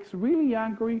who gets really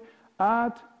angry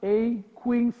at a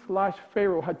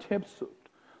queen/pharaoh, Hatshepsut.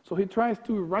 So he tries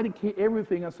to eradicate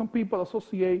everything, and some people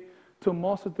associate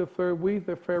Thutmose III with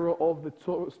the pharaoh of the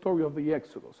story of the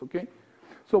Exodus, okay?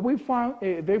 So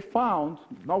they found,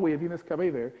 no, we didn't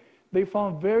excavate there, they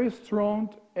found very strong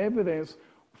evidence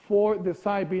for the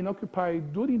site being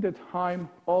occupied during the time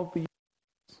of the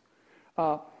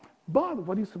but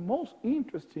what is most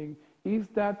interesting is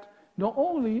that not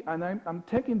only, and I'm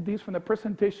taking this from a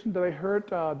presentation that I heard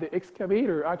the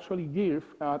excavator actually give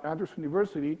at Andrews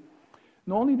University,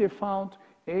 not only they found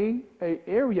a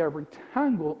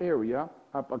rectangle area,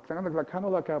 kind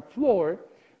of like a floor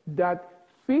that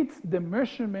fits the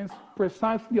measurements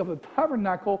precisely of the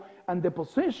tabernacle and the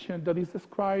position that is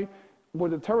described where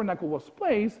the tabernacle was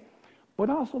placed, but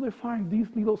also they find these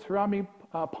little ceramic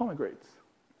pomegranates.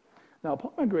 Now,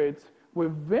 pomegranates were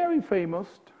very famous.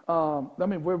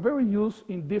 Were very used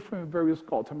in different various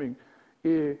cults.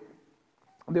 They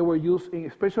were used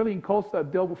especially in cults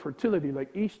that dealt with fertility, like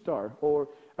Ishtar or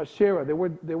Asherah.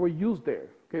 They were used there.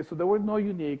 Okay, so they were not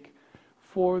unique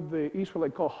for the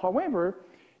Israelite cult. However,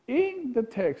 in the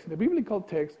text, in the biblical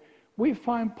text, we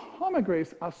find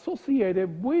pomegranates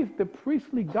associated with the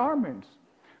priestly garments,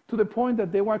 to the point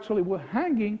that they were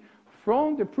hanging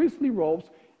from the priestly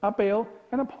robes a veil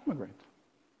and a pomegranate.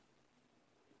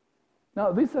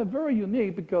 Now, these are very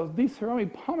unique because these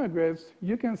ceramic pomegranates,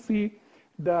 you can see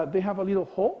that they have a little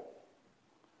hole.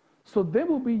 So they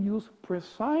will be used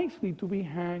precisely to be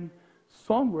hanged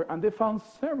somewhere, and they found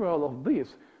several of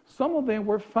these. Some of them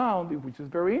were found, which is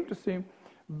very interesting,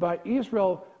 by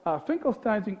Israel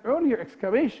Finkelstein in earlier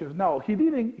excavations. Now, he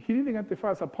didn't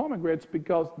identify as pomegranates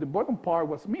because the bottom part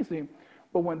was missing,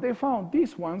 but when they found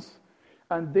these ones,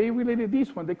 and they related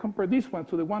this one, they compared this one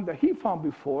to the one that he found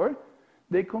before,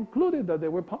 they concluded that they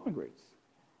were pomegranates.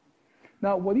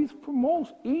 Now, what is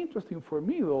most interesting for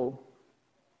me, though,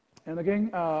 and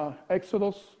again,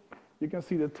 Exodus, you can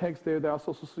see the text there that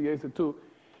also associates it too.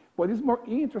 What is more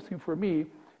interesting for me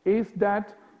is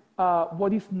that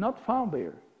what is not found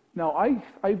there. Now,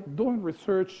 I've done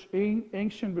research in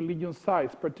ancient religion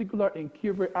sites, particularly in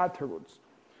Kirbet Atarot.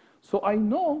 So I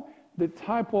know the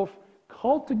type of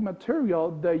cultic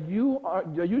material that you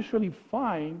usually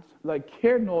find, like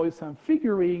kernoids and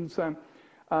figurines and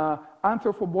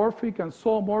anthropomorphic and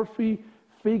zoomorphic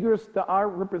figures that are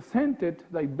represented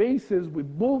like bases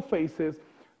with bull faces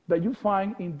that you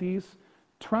find in these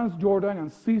Transjordan and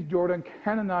Cisjordan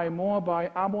Canaanite,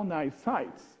 Moabite, Ammonite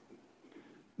sites.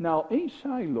 Now, in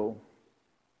Shiloh,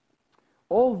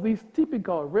 all this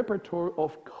typical repertoire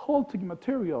of cultic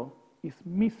material is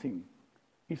missing.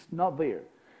 It's not there.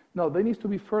 Now, there needs to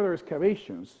be further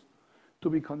excavations to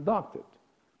be conducted.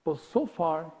 But so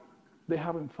far, they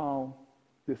haven't found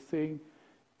the same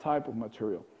type of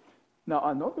material. Now,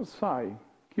 another site,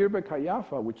 Kirbet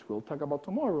Kayafa, which we'll talk about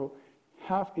tomorrow,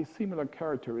 have a similar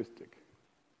characteristic.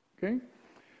 Okay?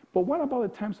 But what about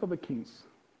the times of the kings?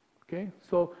 Okay?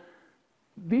 So,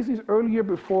 this is earlier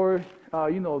before,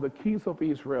 the kings of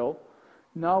Israel.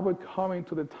 Now we're coming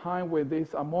to the time where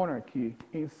there's a monarchy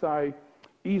inside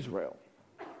Israel.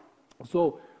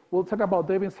 So we'll talk about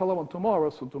David and Solomon tomorrow.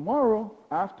 So tomorrow,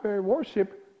 after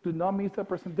worship, do not miss the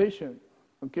presentation,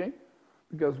 okay?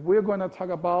 Because we're going to talk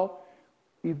about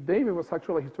if David was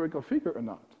actually a historical figure or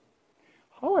not.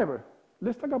 However,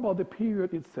 let's talk about the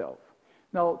period itself.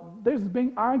 Now, there's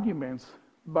been arguments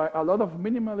by a lot of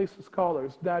minimalist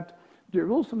scholars that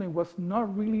Jerusalem was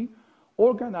not really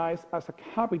organized as a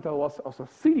capital, as a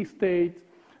city-state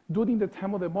during the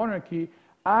time of the monarchy,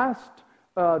 as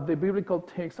the biblical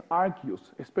text argues,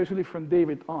 especially from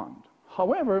David on.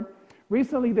 However,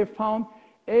 recently they found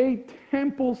a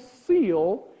temple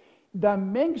seal that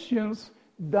mentions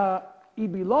that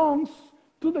it belongs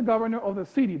to the governor of the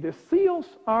city. The seals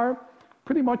are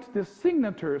pretty much the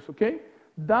signatures, okay,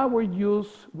 that were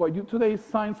used, what you today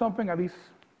sign something, at least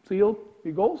seal,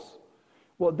 it goes.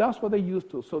 Well, that's what they used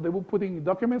to. So they will put in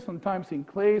documents, sometimes in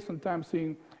clay, sometimes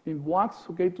in wax,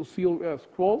 okay, to seal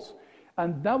scrolls.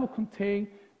 And that will contain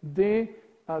the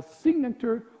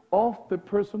signature of the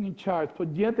person in charge.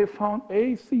 But yet they found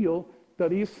a seal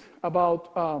that is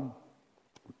about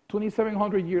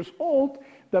 2,700 years old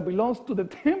that belongs to the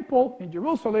temple in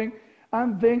Jerusalem,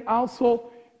 and then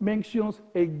also mentions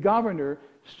a governor,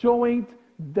 showing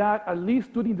that at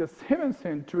least during the 7th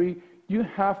century, you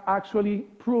have actually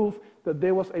proof that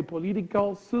there was a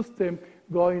political system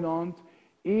going on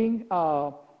in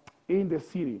the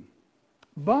city.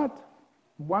 But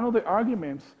one of the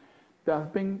arguments that has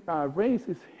been raised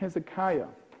is Hezekiah.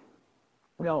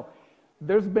 Now,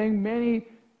 there's been many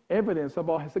evidence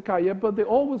about Hezekiah, but they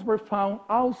always were found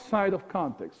outside of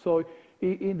context. So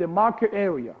in the market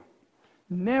area,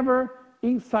 never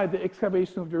inside the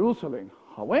excavation of Jerusalem.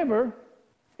 However,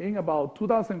 in about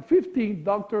 2015,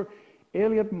 Dr.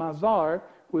 Elliot Mazar,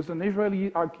 who is an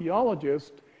Israeli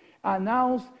archaeologist,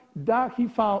 announced that he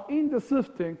found in the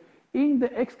system, in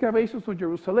the excavations of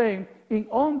Jerusalem, in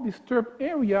undisturbed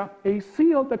area, a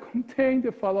seal that contained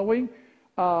the following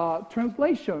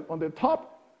translation. On the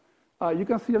top, you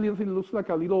can see a little thing that looks like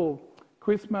a little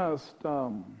Christmas,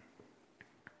 the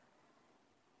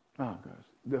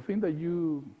thing that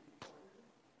you,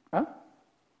 un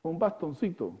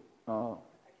bastoncito,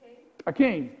 a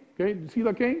cane, okay, you see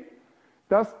the cane?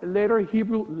 That's letter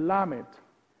Hebrew lamed.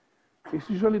 It's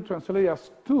usually translated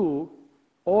as to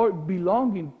or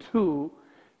belonging to.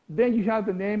 Then you have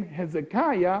the name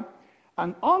Hezekiah,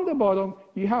 and on the bottom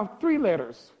you have 3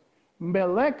 letters,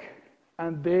 Melech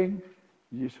and then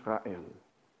Yisrael.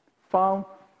 Found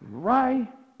right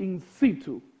in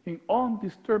situ, in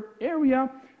undisturbed area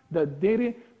that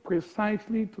dated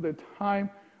precisely to the time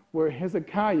where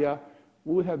Hezekiah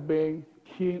would have been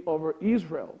king over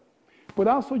Israel. But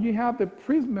also you have the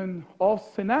prism of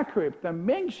Sennacherib that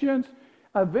mentions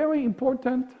a very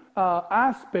important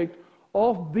aspect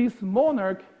of this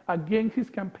monarch against his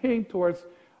campaign towards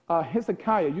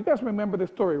Hezekiah. You guys remember the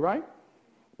story, right?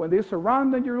 When they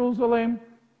surrounded Jerusalem,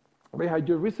 they had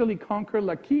just recently conquered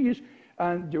Lachish,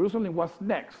 and Jerusalem was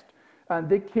next. And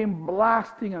they came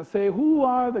blasting and say, who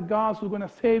are the gods who are going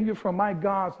to save you from my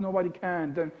gods? Nobody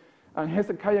can. And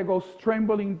Hezekiah goes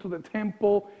trembling to the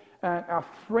temple and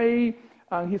afraid.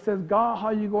 And he says, God, how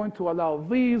are you going to allow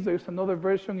this? There's another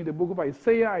version in the book of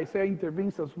Isaiah. Isaiah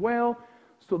intervenes as well.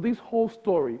 So this whole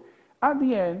story. At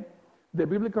the end, the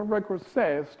biblical record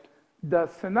says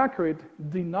that Sennacherib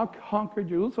did not conquer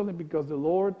Jerusalem because the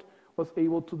Lord was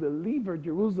able to deliver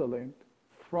Jerusalem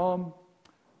from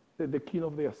the king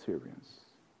of the Assyrians.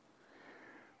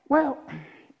 Well,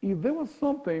 if there was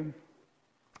something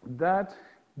that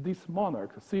these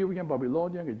monarchs, Assyrian,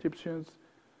 Babylonian, Egyptians,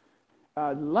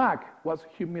 lack was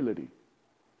humility.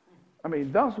 I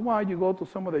mean, that's why you go to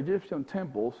some of the Egyptian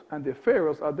temples and the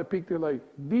pharaohs are depicted like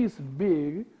this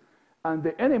big and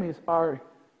the enemies are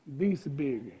this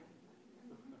big.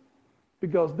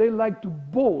 Because they like to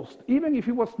boast, even if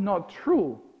it was not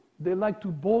true, they like to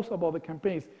boast about the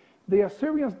campaigns. The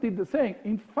Assyrians did the same.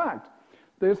 In fact,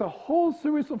 there's a whole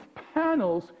series of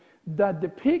panels that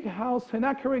depict how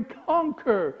Sennacherib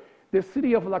conquered the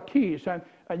city of Lachish. And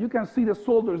you can see the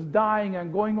soldiers dying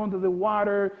and going under the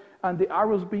water and the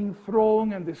arrows being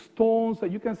thrown and the stones.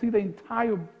 And you can see the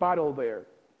entire battle there.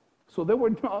 So they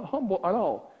were not humble at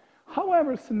all.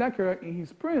 However, Sennacherib in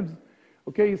his prints,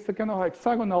 okay, it's a kind of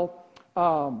hexagonal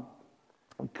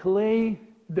clay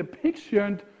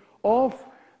depiction of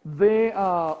the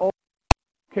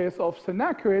case of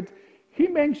Sennacherib. He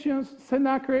mentions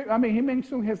he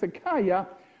mentions Hezekiah,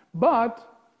 but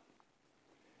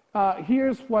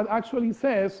here's what actually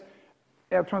says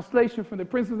a translation from the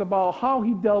Princes about how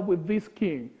he dealt with this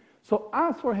king. So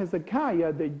as for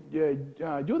Hezekiah, the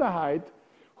Judahite,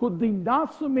 who did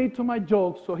not submit to my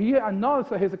yoke, so he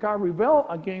acknowledged that Hezekiah rebelled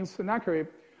against Sennacherib,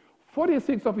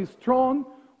 46 of his strong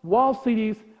walled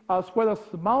cities, as well as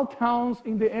small towns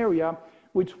in the area,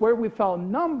 which were without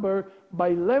number,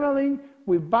 by leveling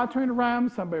with battering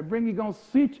rams and by bringing on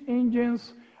siege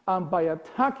engines, and by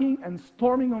attacking and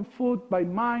storming on foot by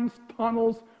mines,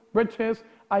 tunnels, bridges,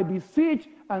 I besieged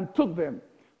and took them.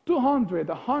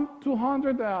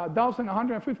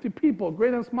 200,150 people,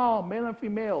 great and small, male and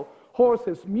female,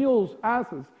 horses, mules,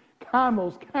 asses,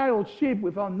 camels, cattle, sheep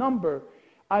without number.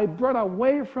 I brought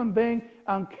away from them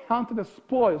and counted the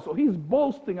spoils. So he's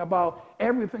boasting about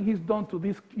everything he's done to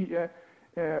this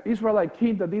Israelite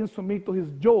king that didn't submit to his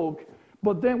yoke.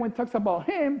 But then when he talks about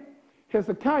him,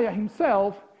 Hezekiah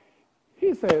himself,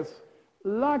 he says,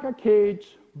 like a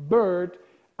caged bird,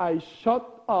 I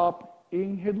shut up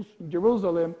in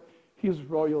Jerusalem, his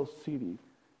royal city.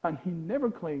 And he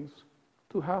never claims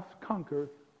to have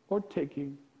conquered or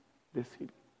taken the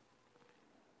city.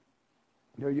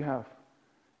 There you have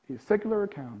a secular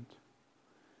account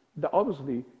that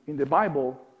obviously in the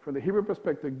Bible, from the Hebrew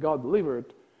perspective, God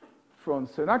delivered. From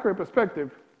Sennacherib's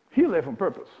perspective, he left on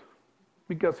purpose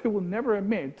because he will never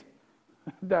admit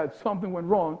that something went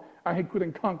wrong and he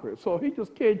couldn't conquer it. So he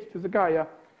just caged Hezekiah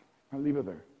and leave it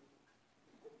there.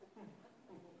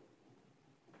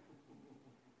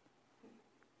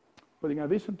 But in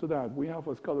addition to that, we have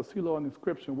what's called a Siloam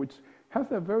inscription, which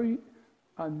has a very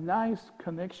nice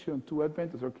connection to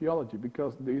Adventist archaeology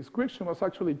because the inscription was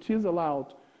actually chiseled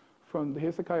out from the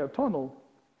Hezekiah tunnel,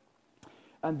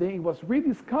 and then it was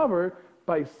rediscovered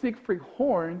by Siegfried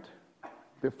Horn,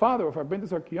 the father of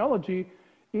Adventist archaeology,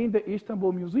 in the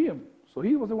Istanbul Museum. So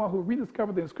he was the one who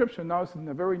rediscovered the inscription. Now it's in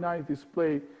a very nice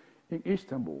display in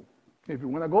Istanbul. If you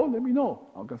want to go, let me know.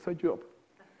 I can set you up.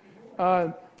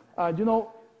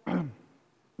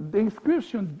 The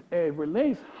inscription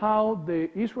relates how the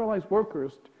Israelite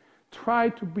workers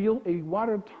tried to build a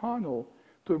water tunnel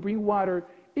to bring water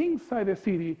inside the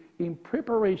city in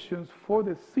preparations for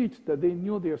the siege that they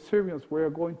knew the Assyrians were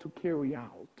going to carry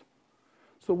out.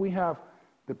 So we have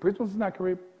the Prince of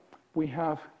Sennacherib, we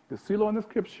have the Siloam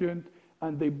inscription,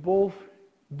 and they both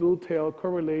do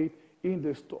correlate in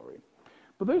this story.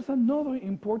 But there's another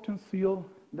important seal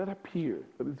that appeared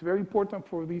that is very important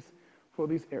for this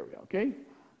area, okay?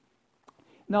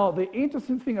 Now, the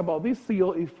interesting thing about this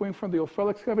seal is from the Ophel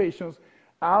excavations,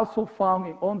 also found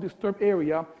in undisturbed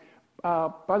area,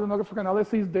 paleographic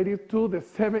analysis dated to the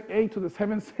 8th to the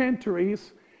 7th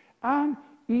centuries, and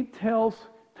it has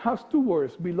two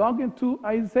words belonging to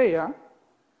Isaiah,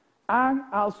 and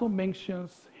also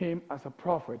mentions him as a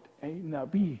prophet, a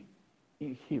Nabi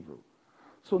in Hebrew.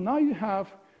 So now you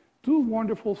have two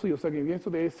wonderful seals, again, to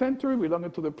the 8th century,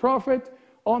 belonging to the prophet,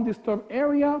 undisturbed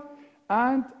area,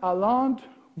 and along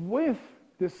with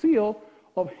the seal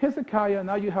of Hezekiah,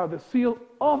 now you have the seal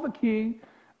of the king,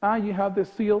 and you have the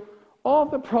seal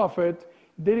of the prophet,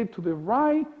 dated to the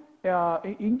right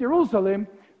in Jerusalem,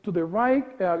 to the right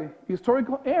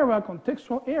historical era,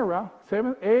 contextual era,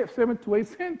 7th to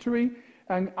 8th century,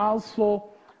 and also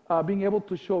being able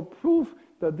to show proof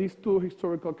that these two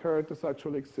historical characters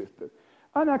actually existed.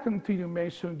 And I continue to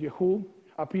mention Jehu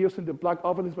appears in the black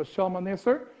obelisk of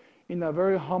Shalmaneser in a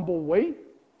very humble way,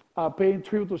 paying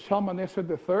tribute to Shalmaneser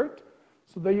III.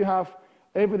 So there you have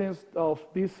evidence of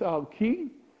this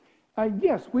king.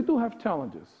 Yes, we do have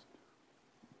challenges,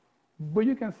 but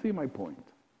you can see my point.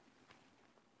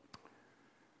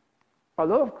 A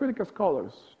lot of critical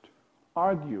scholars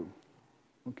argue,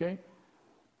 okay,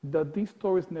 that these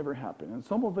stories never happened. And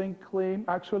some of them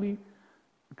actually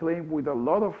claim with a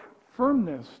lot of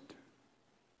firmness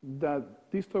that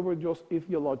these stories were just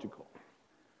ideological.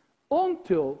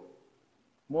 Until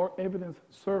more evidence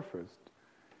surfaced,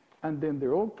 and then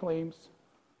their own claims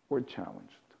were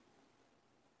challenged.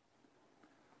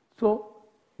 So,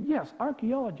 yes,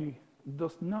 archaeology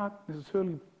does not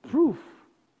necessarily prove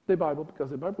the Bible, because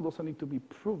the Bible doesn't need to be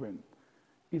proven.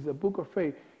 It's a book of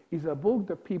faith. It's a book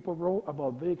that people wrote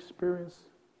about their experience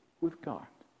with God.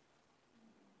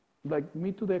 Like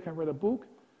me today, I can read a book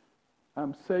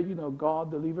and say,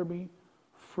 God delivered me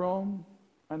from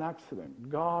an accident.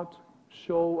 God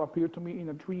appeared to me in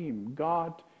a dream.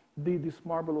 God did this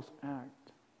marvelous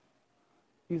act.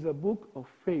 It's a book of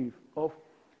faith, of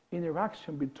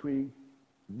interaction between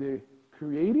the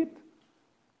created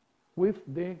with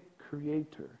the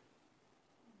Creator,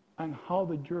 and how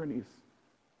the journeys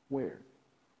were,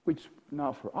 which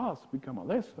now for us become a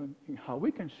lesson in how we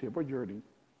can shape our journey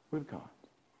with God.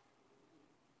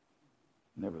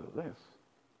 Nevertheless,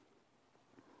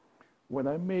 when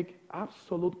I make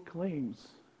absolute claims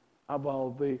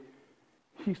about the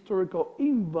historical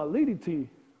invalidity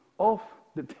of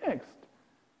the text,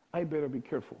 I better be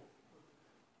careful,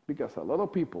 because a lot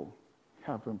of people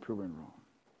have been proven wrong.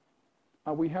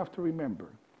 And we have to remember,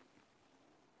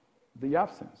 the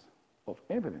absence of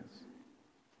evidence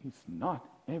is not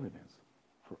evidence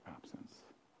for absence.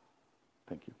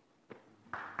 Thank you.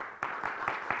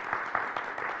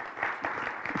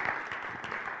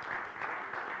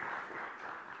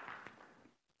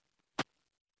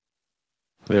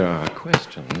 There are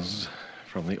questions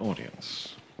from the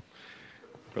audience.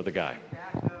 Brother Guy.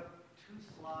 Back up 2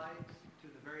 slides to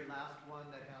the very last one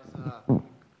that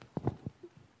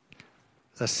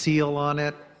has a seal on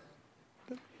it.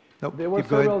 Nope, There were keep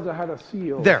going. several that had a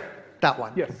seal. There, that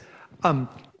one. Yes. To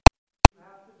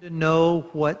know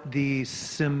what the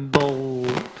symbols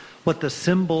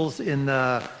in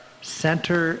the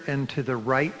center and to the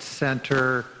right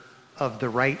center of the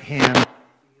right hand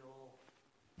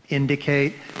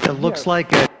indicate. It looks Yes.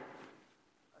 like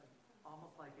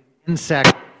almost like an insect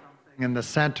or something in the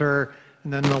center,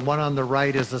 and then the one on the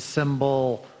right is a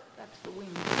symbol. That's the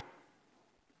wing.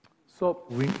 So,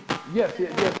 yes,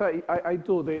 I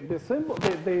do. The symbol,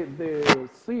 the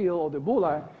seal or the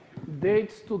bulla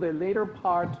dates to the later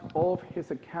part of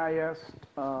Hezekiah's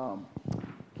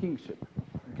kingship.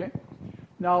 Okay.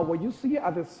 Now, what you see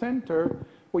at the center,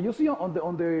 what you see on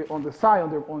the side,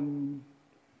 on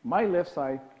my left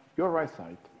side, your right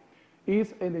side,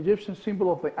 is an Egyptian symbol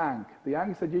of the Ankh. The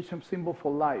Ankh is an Egyptian symbol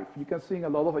for life. You can see in a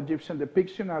lot of Egyptian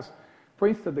depiction as, for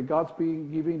instance, the gods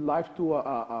giving life to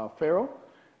a pharaoh,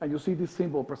 and you see this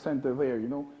symbol presented there,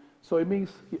 So it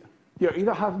means, it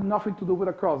has nothing to do with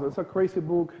a cross. There's a crazy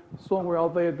book somewhere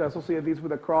out there that associates this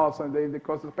with a cross, and the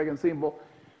cross is a pagan symbol.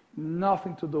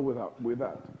 Nothing to do with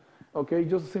that. Okay,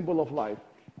 just a symbol of life.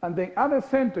 And then at the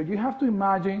center, you have to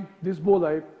imagine this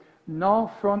bulla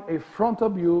not from a frontal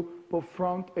view, but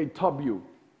from a top view.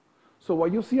 So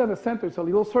what you see at the center is a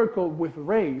little circle with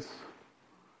rays,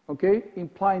 okay,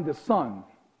 implying the sun.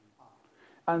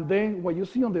 And then what you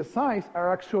see on the sides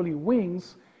are actually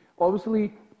wings,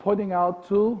 obviously pointing out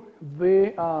to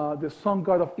the sun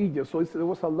god of Egypt. So there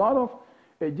was a lot of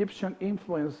Egyptian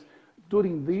influence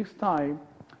during this time,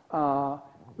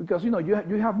 because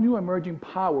you have new emerging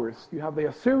powers. You have the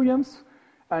Assyrians,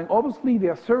 and obviously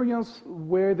the Assyrians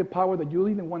were the power that you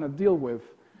didn't want to deal with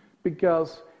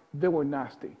because they were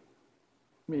nasty.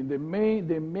 I mean, the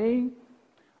main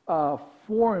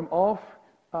form of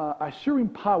Assyrian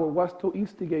power was to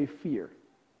instigate fear.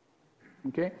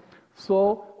 Okay,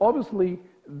 so obviously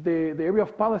the area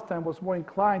of Palestine was more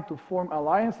inclined to form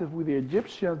alliances with the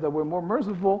Egyptians that were more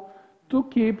merciful to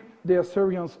keep the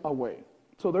Assyrians away.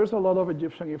 So there's a lot of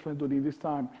Egyptian influence during this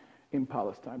time in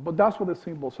Palestine. But that's what the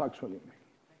symbols actually mean.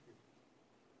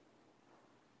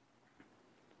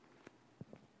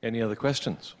 Any other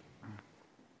questions?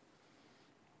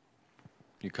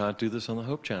 You can't do this on the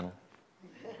Hope Channel.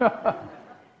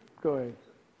 Go ahead.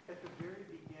 At the very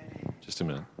beginning, Just a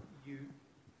minute.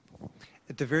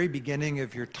 At the very beginning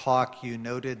of your talk, you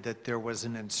noted that there was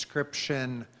an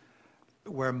inscription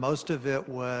where most of it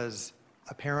was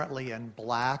apparently in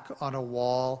black on a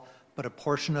wall, but a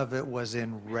portion of it was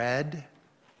in red.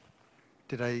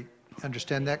 Did I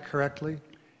understand that correctly?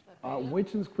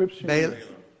 Which inscription?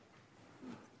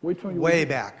 Which one? Way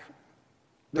back,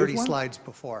 30 one? slides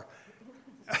before.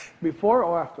 Before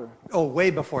or after? Oh, way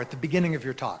before, at the beginning of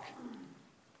your talk.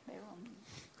 Balaam.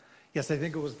 Yes, I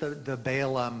think it was the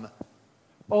Balaam.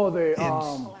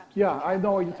 Oh, yeah, I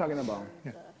know what you're talking about.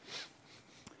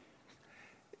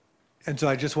 And so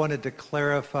I just wanted to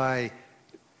clarify,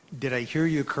 did I hear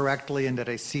you correctly and did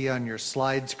I see on your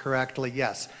slides correctly?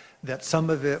 Yes, that some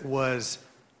of it was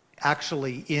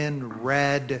actually in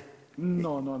red.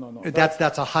 No.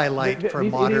 That's a highlight for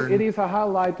It modern. is a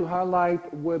highlight to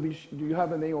highlight where you have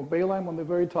the name of Balaam on the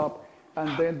very top,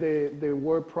 and then the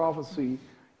word prophecy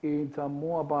in the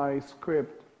Moabite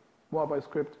script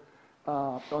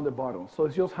on the bottom. So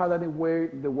it's just highlighting where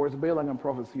the words Balaam and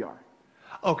prophecy are.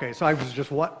 Okay, so I was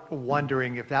just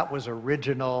wondering if that was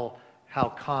original, how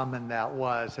common that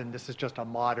was, and this is just a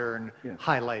modern Yes.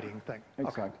 highlighting thing. Okay.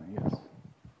 Exactly, yes.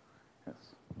 Yes.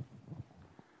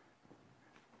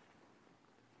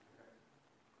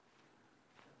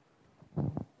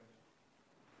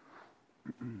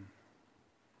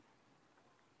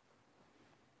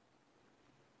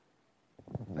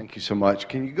 Thank you so much.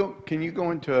 Can you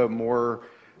go into more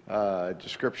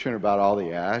description about all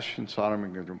the ash in Sodom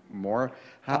and Gomorrah?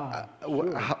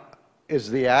 Is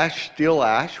the ash still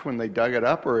ash when they dug it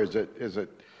up, or has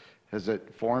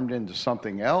it formed into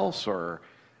something else, or?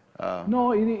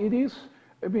 No, it is.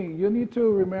 I mean, you need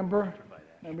to remember.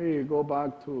 Let me go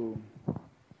back to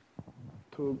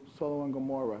Sodom and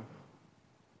Gomorrah.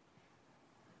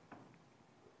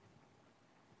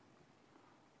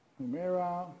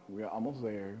 Gomorrah, we are almost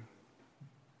there.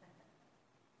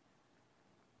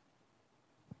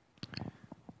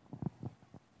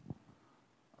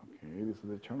 Okay, this is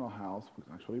the eternal house, which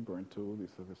actually burned too.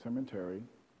 This is the cemetery.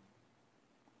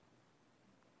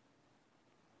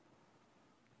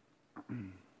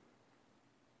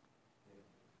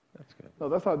 That's good. No,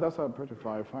 that's a pretty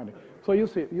fine finding. So you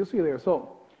see there.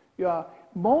 So yeah,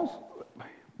 most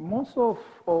of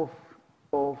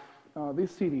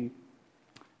this city,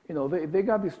 you know, they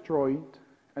got destroyed,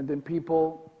 and then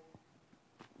people,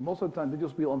 most of the time, they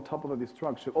just build on top of the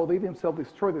destruction, or they themselves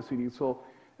destroy the city. So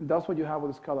that's what you have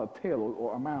what is called a tail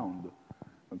or a mound,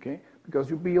 okay? Because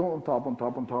you build on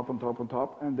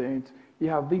top, and then you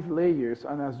have these layers,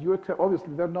 and as you accept,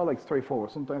 obviously they're not like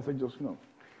straightforward. Sometimes they just, you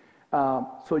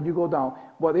know. So you go down.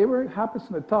 Whatever happens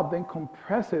on the top then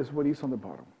compresses what is on the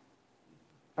bottom.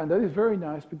 And that is very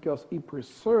nice because it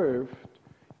preserved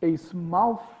a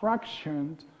small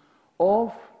fraction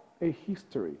of a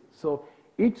history. So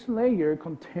each layer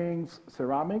contains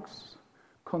ceramics,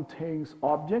 contains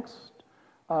objects,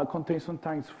 contains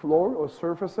sometimes floor or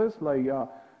surfaces like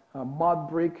mud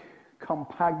brick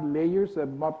compact layers. That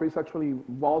mud bricks actually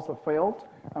walls of felt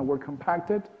and were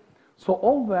compacted. So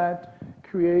all that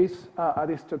creates a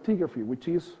stratigraphy, which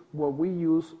is what we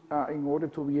use in order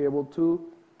to be able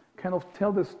to kind of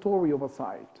tell the story of a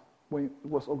site, when it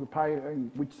was occupied,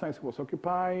 and which sites it was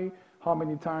occupied, how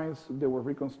many times there were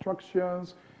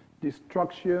reconstructions,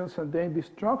 destructions, and then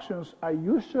destructions are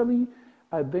usually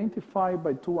identified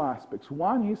by two aspects.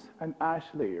 One is an ash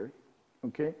layer,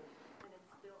 okay? And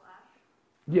it's still ash?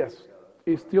 Yes,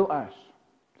 it's still ash,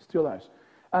 still ash.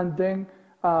 And then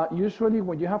usually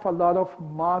when you have a lot of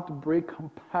mud, brick,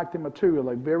 compacted material,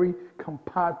 like very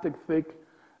compacted, thick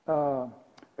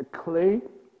clay,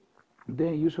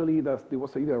 then usually there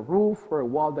was either a roof or a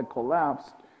wall that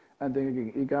collapsed, and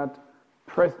then it got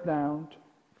pressed down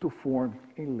to form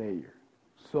a layer.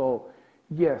 So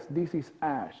yes, this is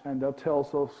ash, and that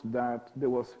tells us that there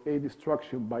was a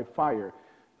destruction by fire.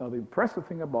 Now the impressive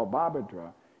thing about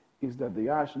Barbadra is that the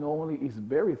ash not only is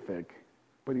very thick,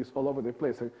 but it's all over the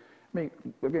place. I mean,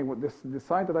 again, with the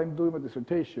site that I'm doing my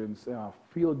dissertations,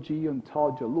 Field G and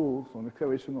Tal Jalul, on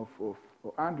excavation of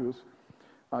Andrews,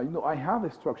 you know, I have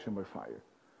destruction by fire,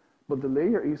 but the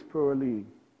layer is probably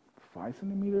 5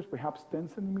 centimeters, perhaps 10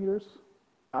 centimeters,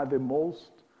 at the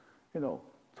most, you know,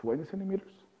 20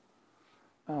 centimeters.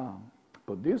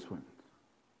 But this one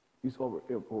is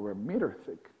over a meter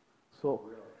thick. So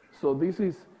this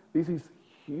is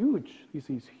huge. This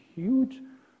is huge,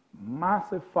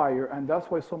 massive fire, and that's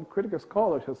why some critical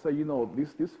scholars have said, you know,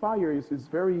 this fire is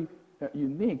very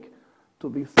unique to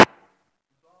this.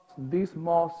 This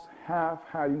must have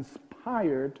had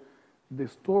inspired the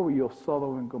story of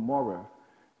Sodom and Gomorrah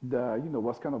that, you know,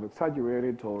 was kind of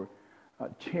exaggerated or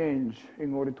changed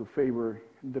in order to favor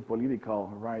the political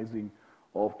rising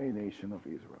of a nation of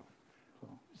Israel.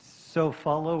 So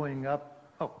following up,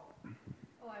 Oh,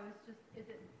 I was just, is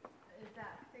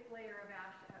that thick layer of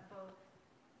ash at both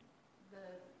the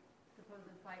supposed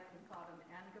sites in Sodom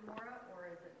and Gomorrah, or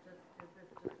is this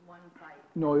just one site?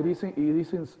 No, it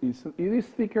is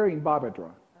thicker in Barbadra.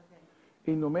 Okay.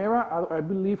 In Gomorrah, I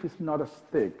believe it's not as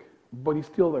thick, but it's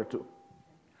still there too.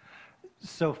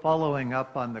 so following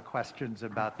up on the questions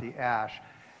about the ash,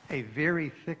 a very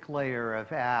thick layer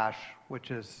of ash, which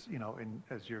is, you know,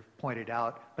 as you've pointed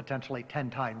out, potentially 10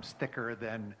 times thicker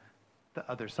than the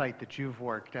other site that you've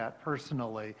worked at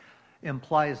personally,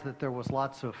 implies that there was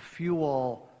lots of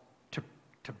fuel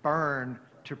to burn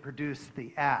to produce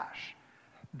the ash.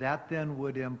 That then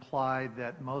would imply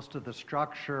that most of the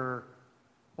structure,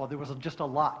 well, there was just a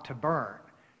lot to burn.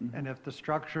 And if the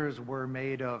structures were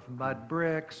made of mud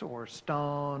bricks or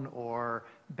stone or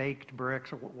baked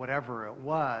bricks or whatever it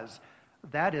was,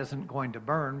 that isn't going to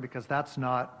burn because that's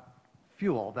not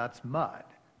fuel, that's mud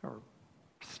or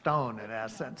stone in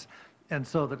essence. And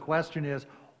so the question is,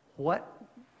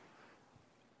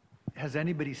 has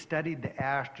anybody studied the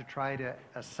ash to try to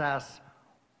assess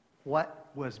what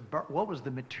was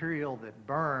the material that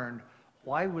burned?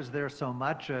 Why was there so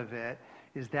much of it?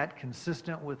 Is that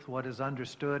consistent with what is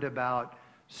understood about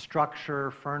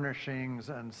structure, furnishings,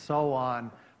 and so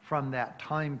on from that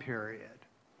time period?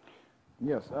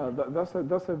 Yes, that's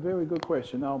a very good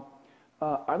question. Now,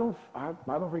 I don't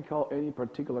recall any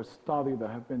particular study that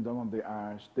has been done on the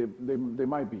ash. They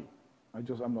might be.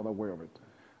 I'm not aware of it.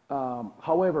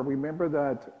 However, remember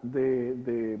that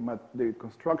the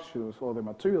constructions or the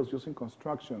materials used in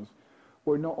constructions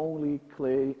were not only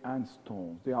clay and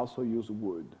stones. They also used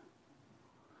wood.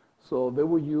 So they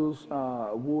would use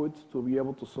wood to be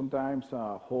able to sometimes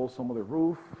hold some of the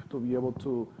roof, to be able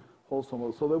to hold some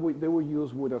of. So they would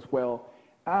use wood as well.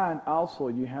 And also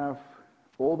you have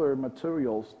other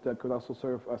materials that could also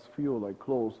serve as fuel, like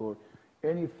clothes or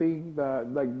anything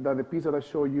that the piece that I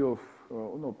showed you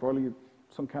of, probably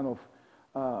some kind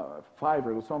of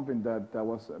fiber or something that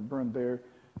was burned there.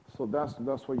 So that's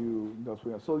what you.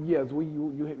 So yes,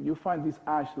 you find these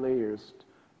ash layers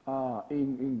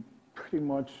in pretty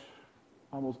much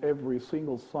almost every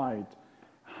single site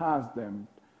has them.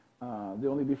 The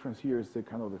only difference here is the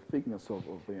kind of the thickness of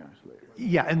the ash layer.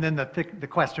 Yeah, and then the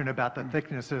question about the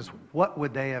thickness is, what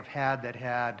would they have had that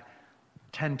had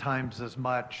 10 times as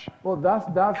much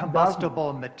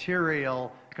combustible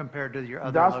material compared to your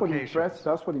other locations?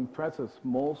 That's what impresses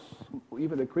most,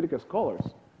 even the critical scholars,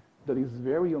 that is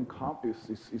very uncommon.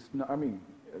 I mean,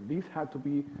 these had to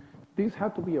be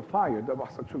a fire that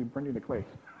was actually burning the clay.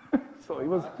 So it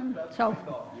was. So,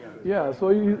 Yeah, so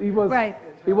it was. Right.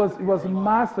 It was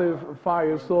massive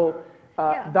fire. So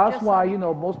that's just why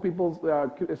like- most people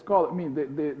scholar. I mean,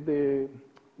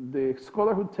 the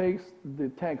scholar who takes the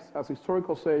text as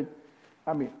historical say,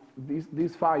 I mean,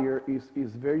 this fire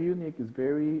is very unique. Is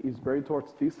very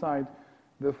towards this side.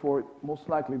 Therefore, most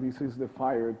likely this is the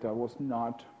fire that was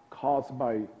not caused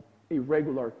by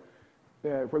irregular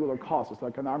causes,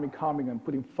 like an army coming and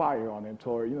putting fire on it,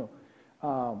 or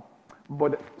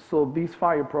but so this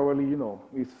fire probably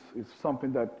is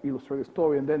something that illustrates the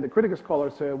story. And then the critical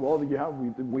scholars say, well, yeah,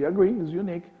 we agree, it's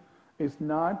unique, it's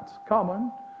not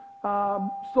common,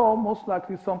 so most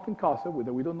likely something caused it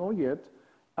that we don't know yet,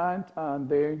 and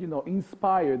they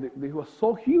inspired. It was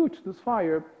so huge, this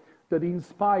fire, that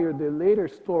inspired the later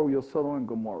story of Sodom and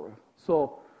Gomorrah.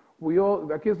 So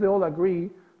I guess they all agree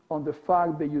on the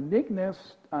fact, the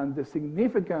uniqueness and the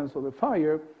significance of the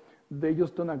fire. They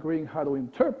just don't agree on how to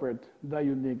interpret that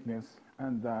uniqueness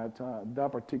and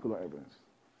that particular evidence.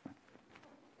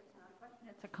 it's not a question,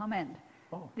 it's a comment.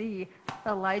 Oh. The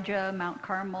Elijah, Mount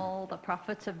Carmel, the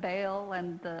prophets of Baal,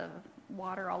 and the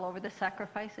water all over the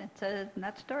sacrifice, it says, in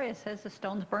that story, it says the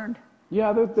stones burned.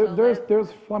 Yeah, there's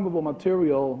flammable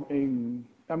material in.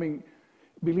 I mean,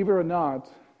 believe it or not,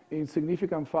 in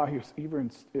significant fires,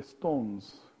 even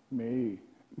stones may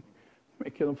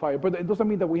get on fire. But it doesn't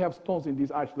mean that we have stones in these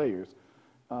ash layers.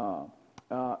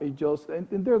 It just and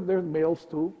there's males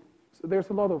too. So there's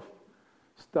a lot of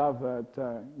stuff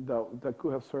that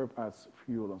could have served as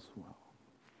fuel as well.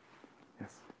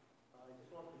 Yes. I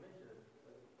just want to mention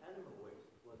that animal waste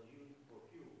was used for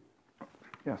fuel.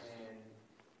 Yes. And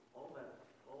all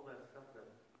that stuff that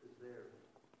is there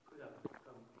could have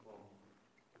come from,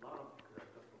 a lot of it could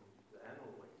have come from the animal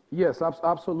waste. Yes,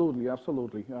 absolutely.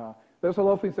 There's a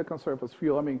lot of things that can serve as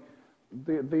fuel. I mean,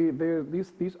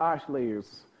 these ash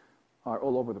layers are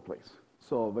all over the place.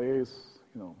 So there's,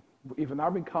 if an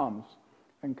army comes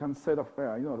and can set a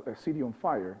city on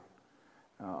fire,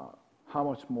 how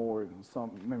much more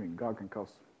God can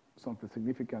cause something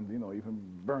significant, even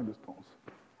burn the stones.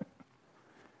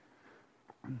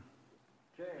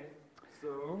 Okay,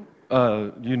 so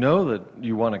you know that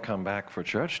you want to come back for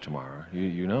church tomorrow.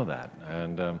 You know that,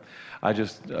 and I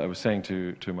was saying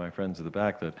to my friends at the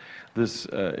back that this,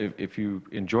 if you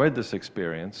enjoyed this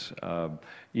experience,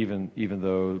 even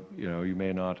though you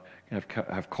may not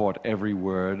have caught every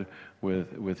word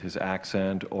with his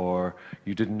accent, or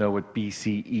you didn't know what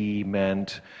BCE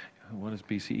meant. What does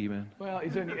BCE mean? Well,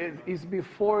 it's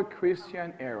before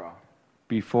Christian era.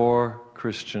 Before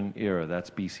Christian era, that's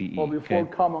BCE. Or before okay?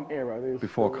 Common Era.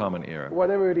 Before Common Era.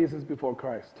 Whatever it is before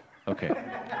Christ. Okay.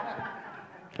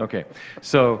 Okay.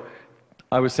 So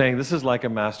I was saying this is like a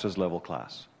master's level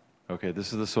class. Okay,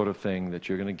 this is the sort of thing that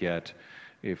you're going to get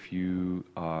if you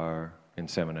are in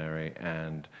seminary,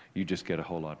 and you just get a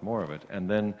whole lot more of it. And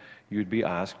then you'd be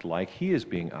asked, like he is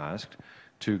being asked,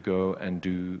 to go and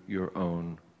do your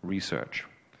own research.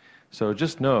 So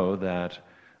just know that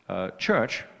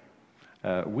church,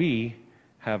 we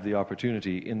have the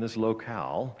opportunity in this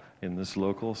locale, in this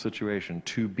local situation,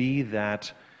 to be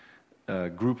that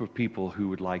group of people who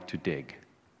would like to dig.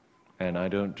 And I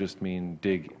don't just mean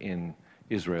dig in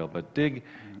Israel, but dig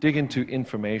into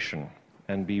information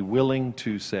and be willing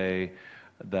to say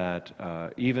that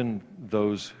even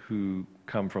those who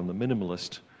come from the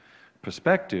minimalist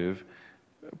perspective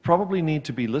probably need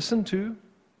to be listened to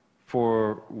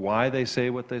for why they say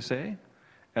what they say,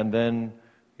 and then,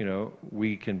 you know,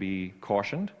 we can be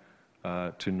cautioned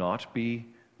to not be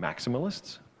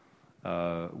maximalists,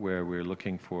 where we're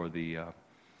looking for the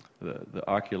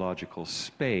archaeological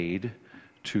spade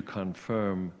to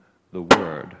confirm the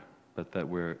word, but that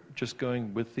we're just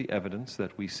going with the evidence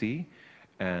that we see.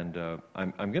 And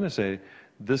I'm going to say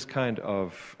this kind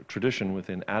of tradition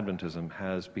within Adventism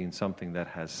has been something that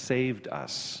has saved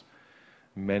us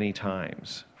many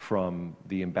times from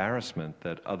the embarrassment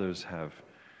that others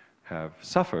have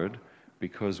suffered,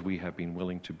 because we have been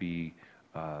willing to be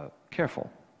careful,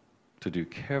 to do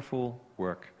careful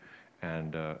work.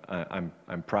 And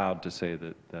I'm proud to say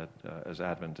that as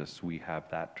Adventists we have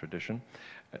that tradition.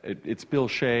 It's Bill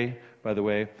Shea, by the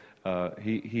way.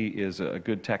 He is a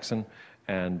good Texan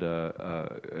and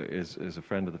is a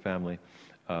friend of the family.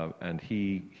 And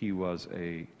he was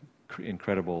a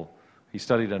incredible. He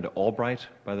studied under Albright,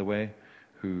 by the way,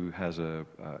 who has a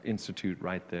institute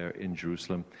right there in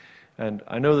Jerusalem. And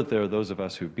I know that there are those of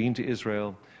us who've been to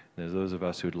Israel. And there's those of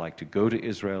us who'd like to go to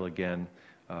Israel again.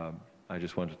 I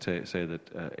just wanted to say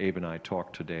that Abe and I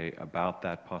talked today about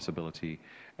that possibility,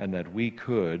 and that we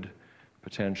could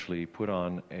potentially put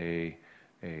on a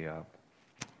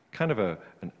kind of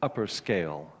an upper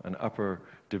scale, an upper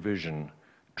division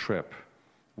trip,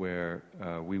 where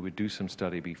we would do some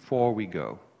study before we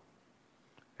go,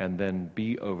 and then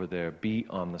be over there, be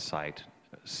on the site,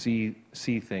 see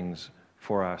things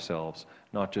for ourselves,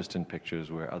 not just in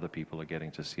pictures where other people are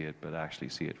getting to see it, but actually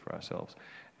see it for ourselves,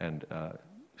 and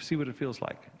see what it feels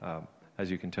like. As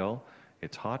you can tell,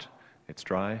 it's hot, it's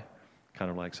dry, kind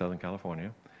of like Southern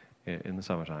California in the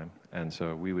summertime, and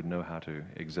so we would know how to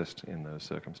exist in those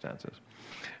circumstances.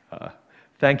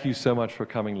 Thank you so much for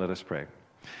coming. Let us pray.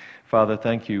 Father,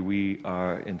 thank you. We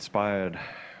are inspired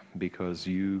because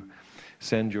you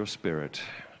send your Spirit.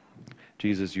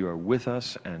 Jesus, you are with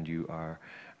us, and you are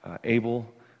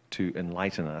able to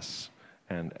enlighten us,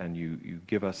 and you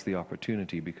give us the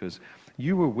opportunity, because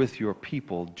you were with your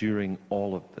people during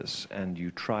all of this, and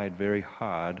you tried very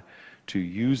hard to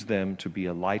use them to be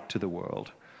a light to the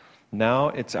world. Now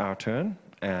it's our turn,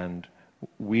 and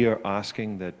we are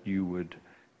asking that you would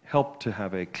help to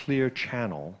have a clear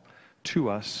channel to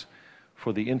us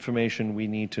for the information we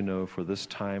need to know for this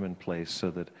time and place,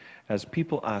 so that as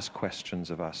people ask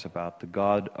questions of us about the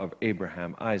God of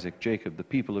Abraham, Isaac, Jacob, the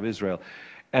people of Israel,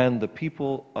 and the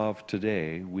people of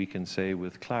today, we can say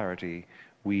with clarity,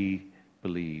 we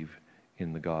believe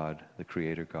in the God, the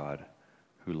Creator God,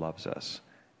 who loves us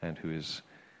and who is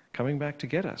coming back to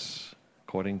get us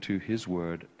according to His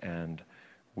word, and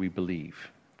we believe.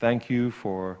 Thank you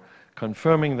for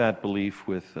confirming that belief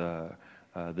with the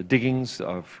diggings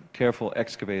of careful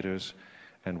excavators,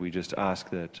 and we just ask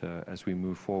that as we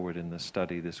move forward in this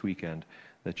study this weekend,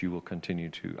 that you will continue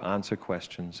to answer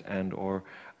questions and or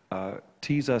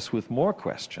tease us with more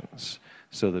questions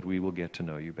so that we will get to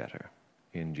know you better.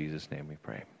 In Jesus' name we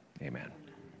pray. Amen.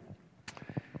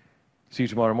 See you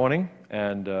tomorrow morning,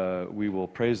 and we will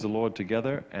praise the Lord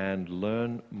together and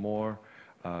learn more.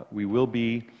 We will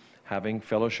be having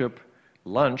fellowship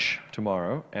lunch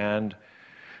tomorrow, and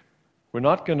we're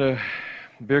not going to,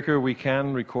 Birker, we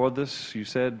can record this. You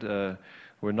said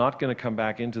we're not going to come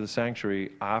back into the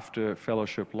sanctuary after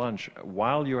fellowship lunch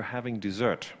while you're having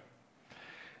dessert.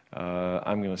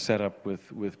 I'm going to set up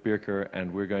with Birker,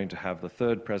 and we're going to have the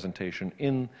third presentation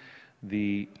in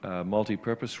the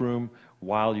multi-purpose room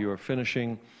while you're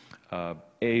finishing.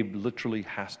 Abe literally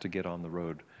has to get on the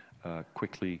road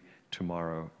quickly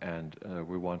tomorrow, and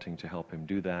we're wanting to help him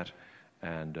do that.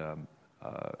 And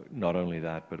not only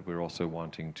that, but we're also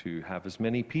wanting to have as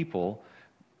many people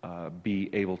be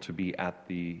able to be at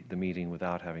the meeting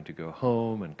without having to go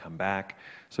home and come back.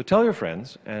 So tell your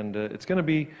friends, and it's going to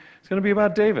be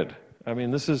about David. I mean,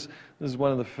 this is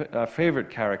one of the favorite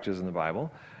characters in the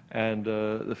Bible, and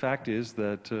the fact is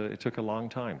that it took a long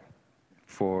time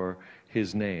for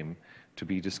his name to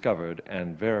be discovered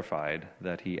and verified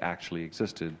that he actually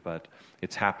existed, but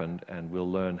it's happened, and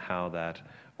we'll learn how that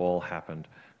all happened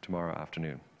tomorrow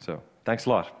afternoon. So thanks a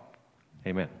lot.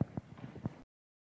 Amen.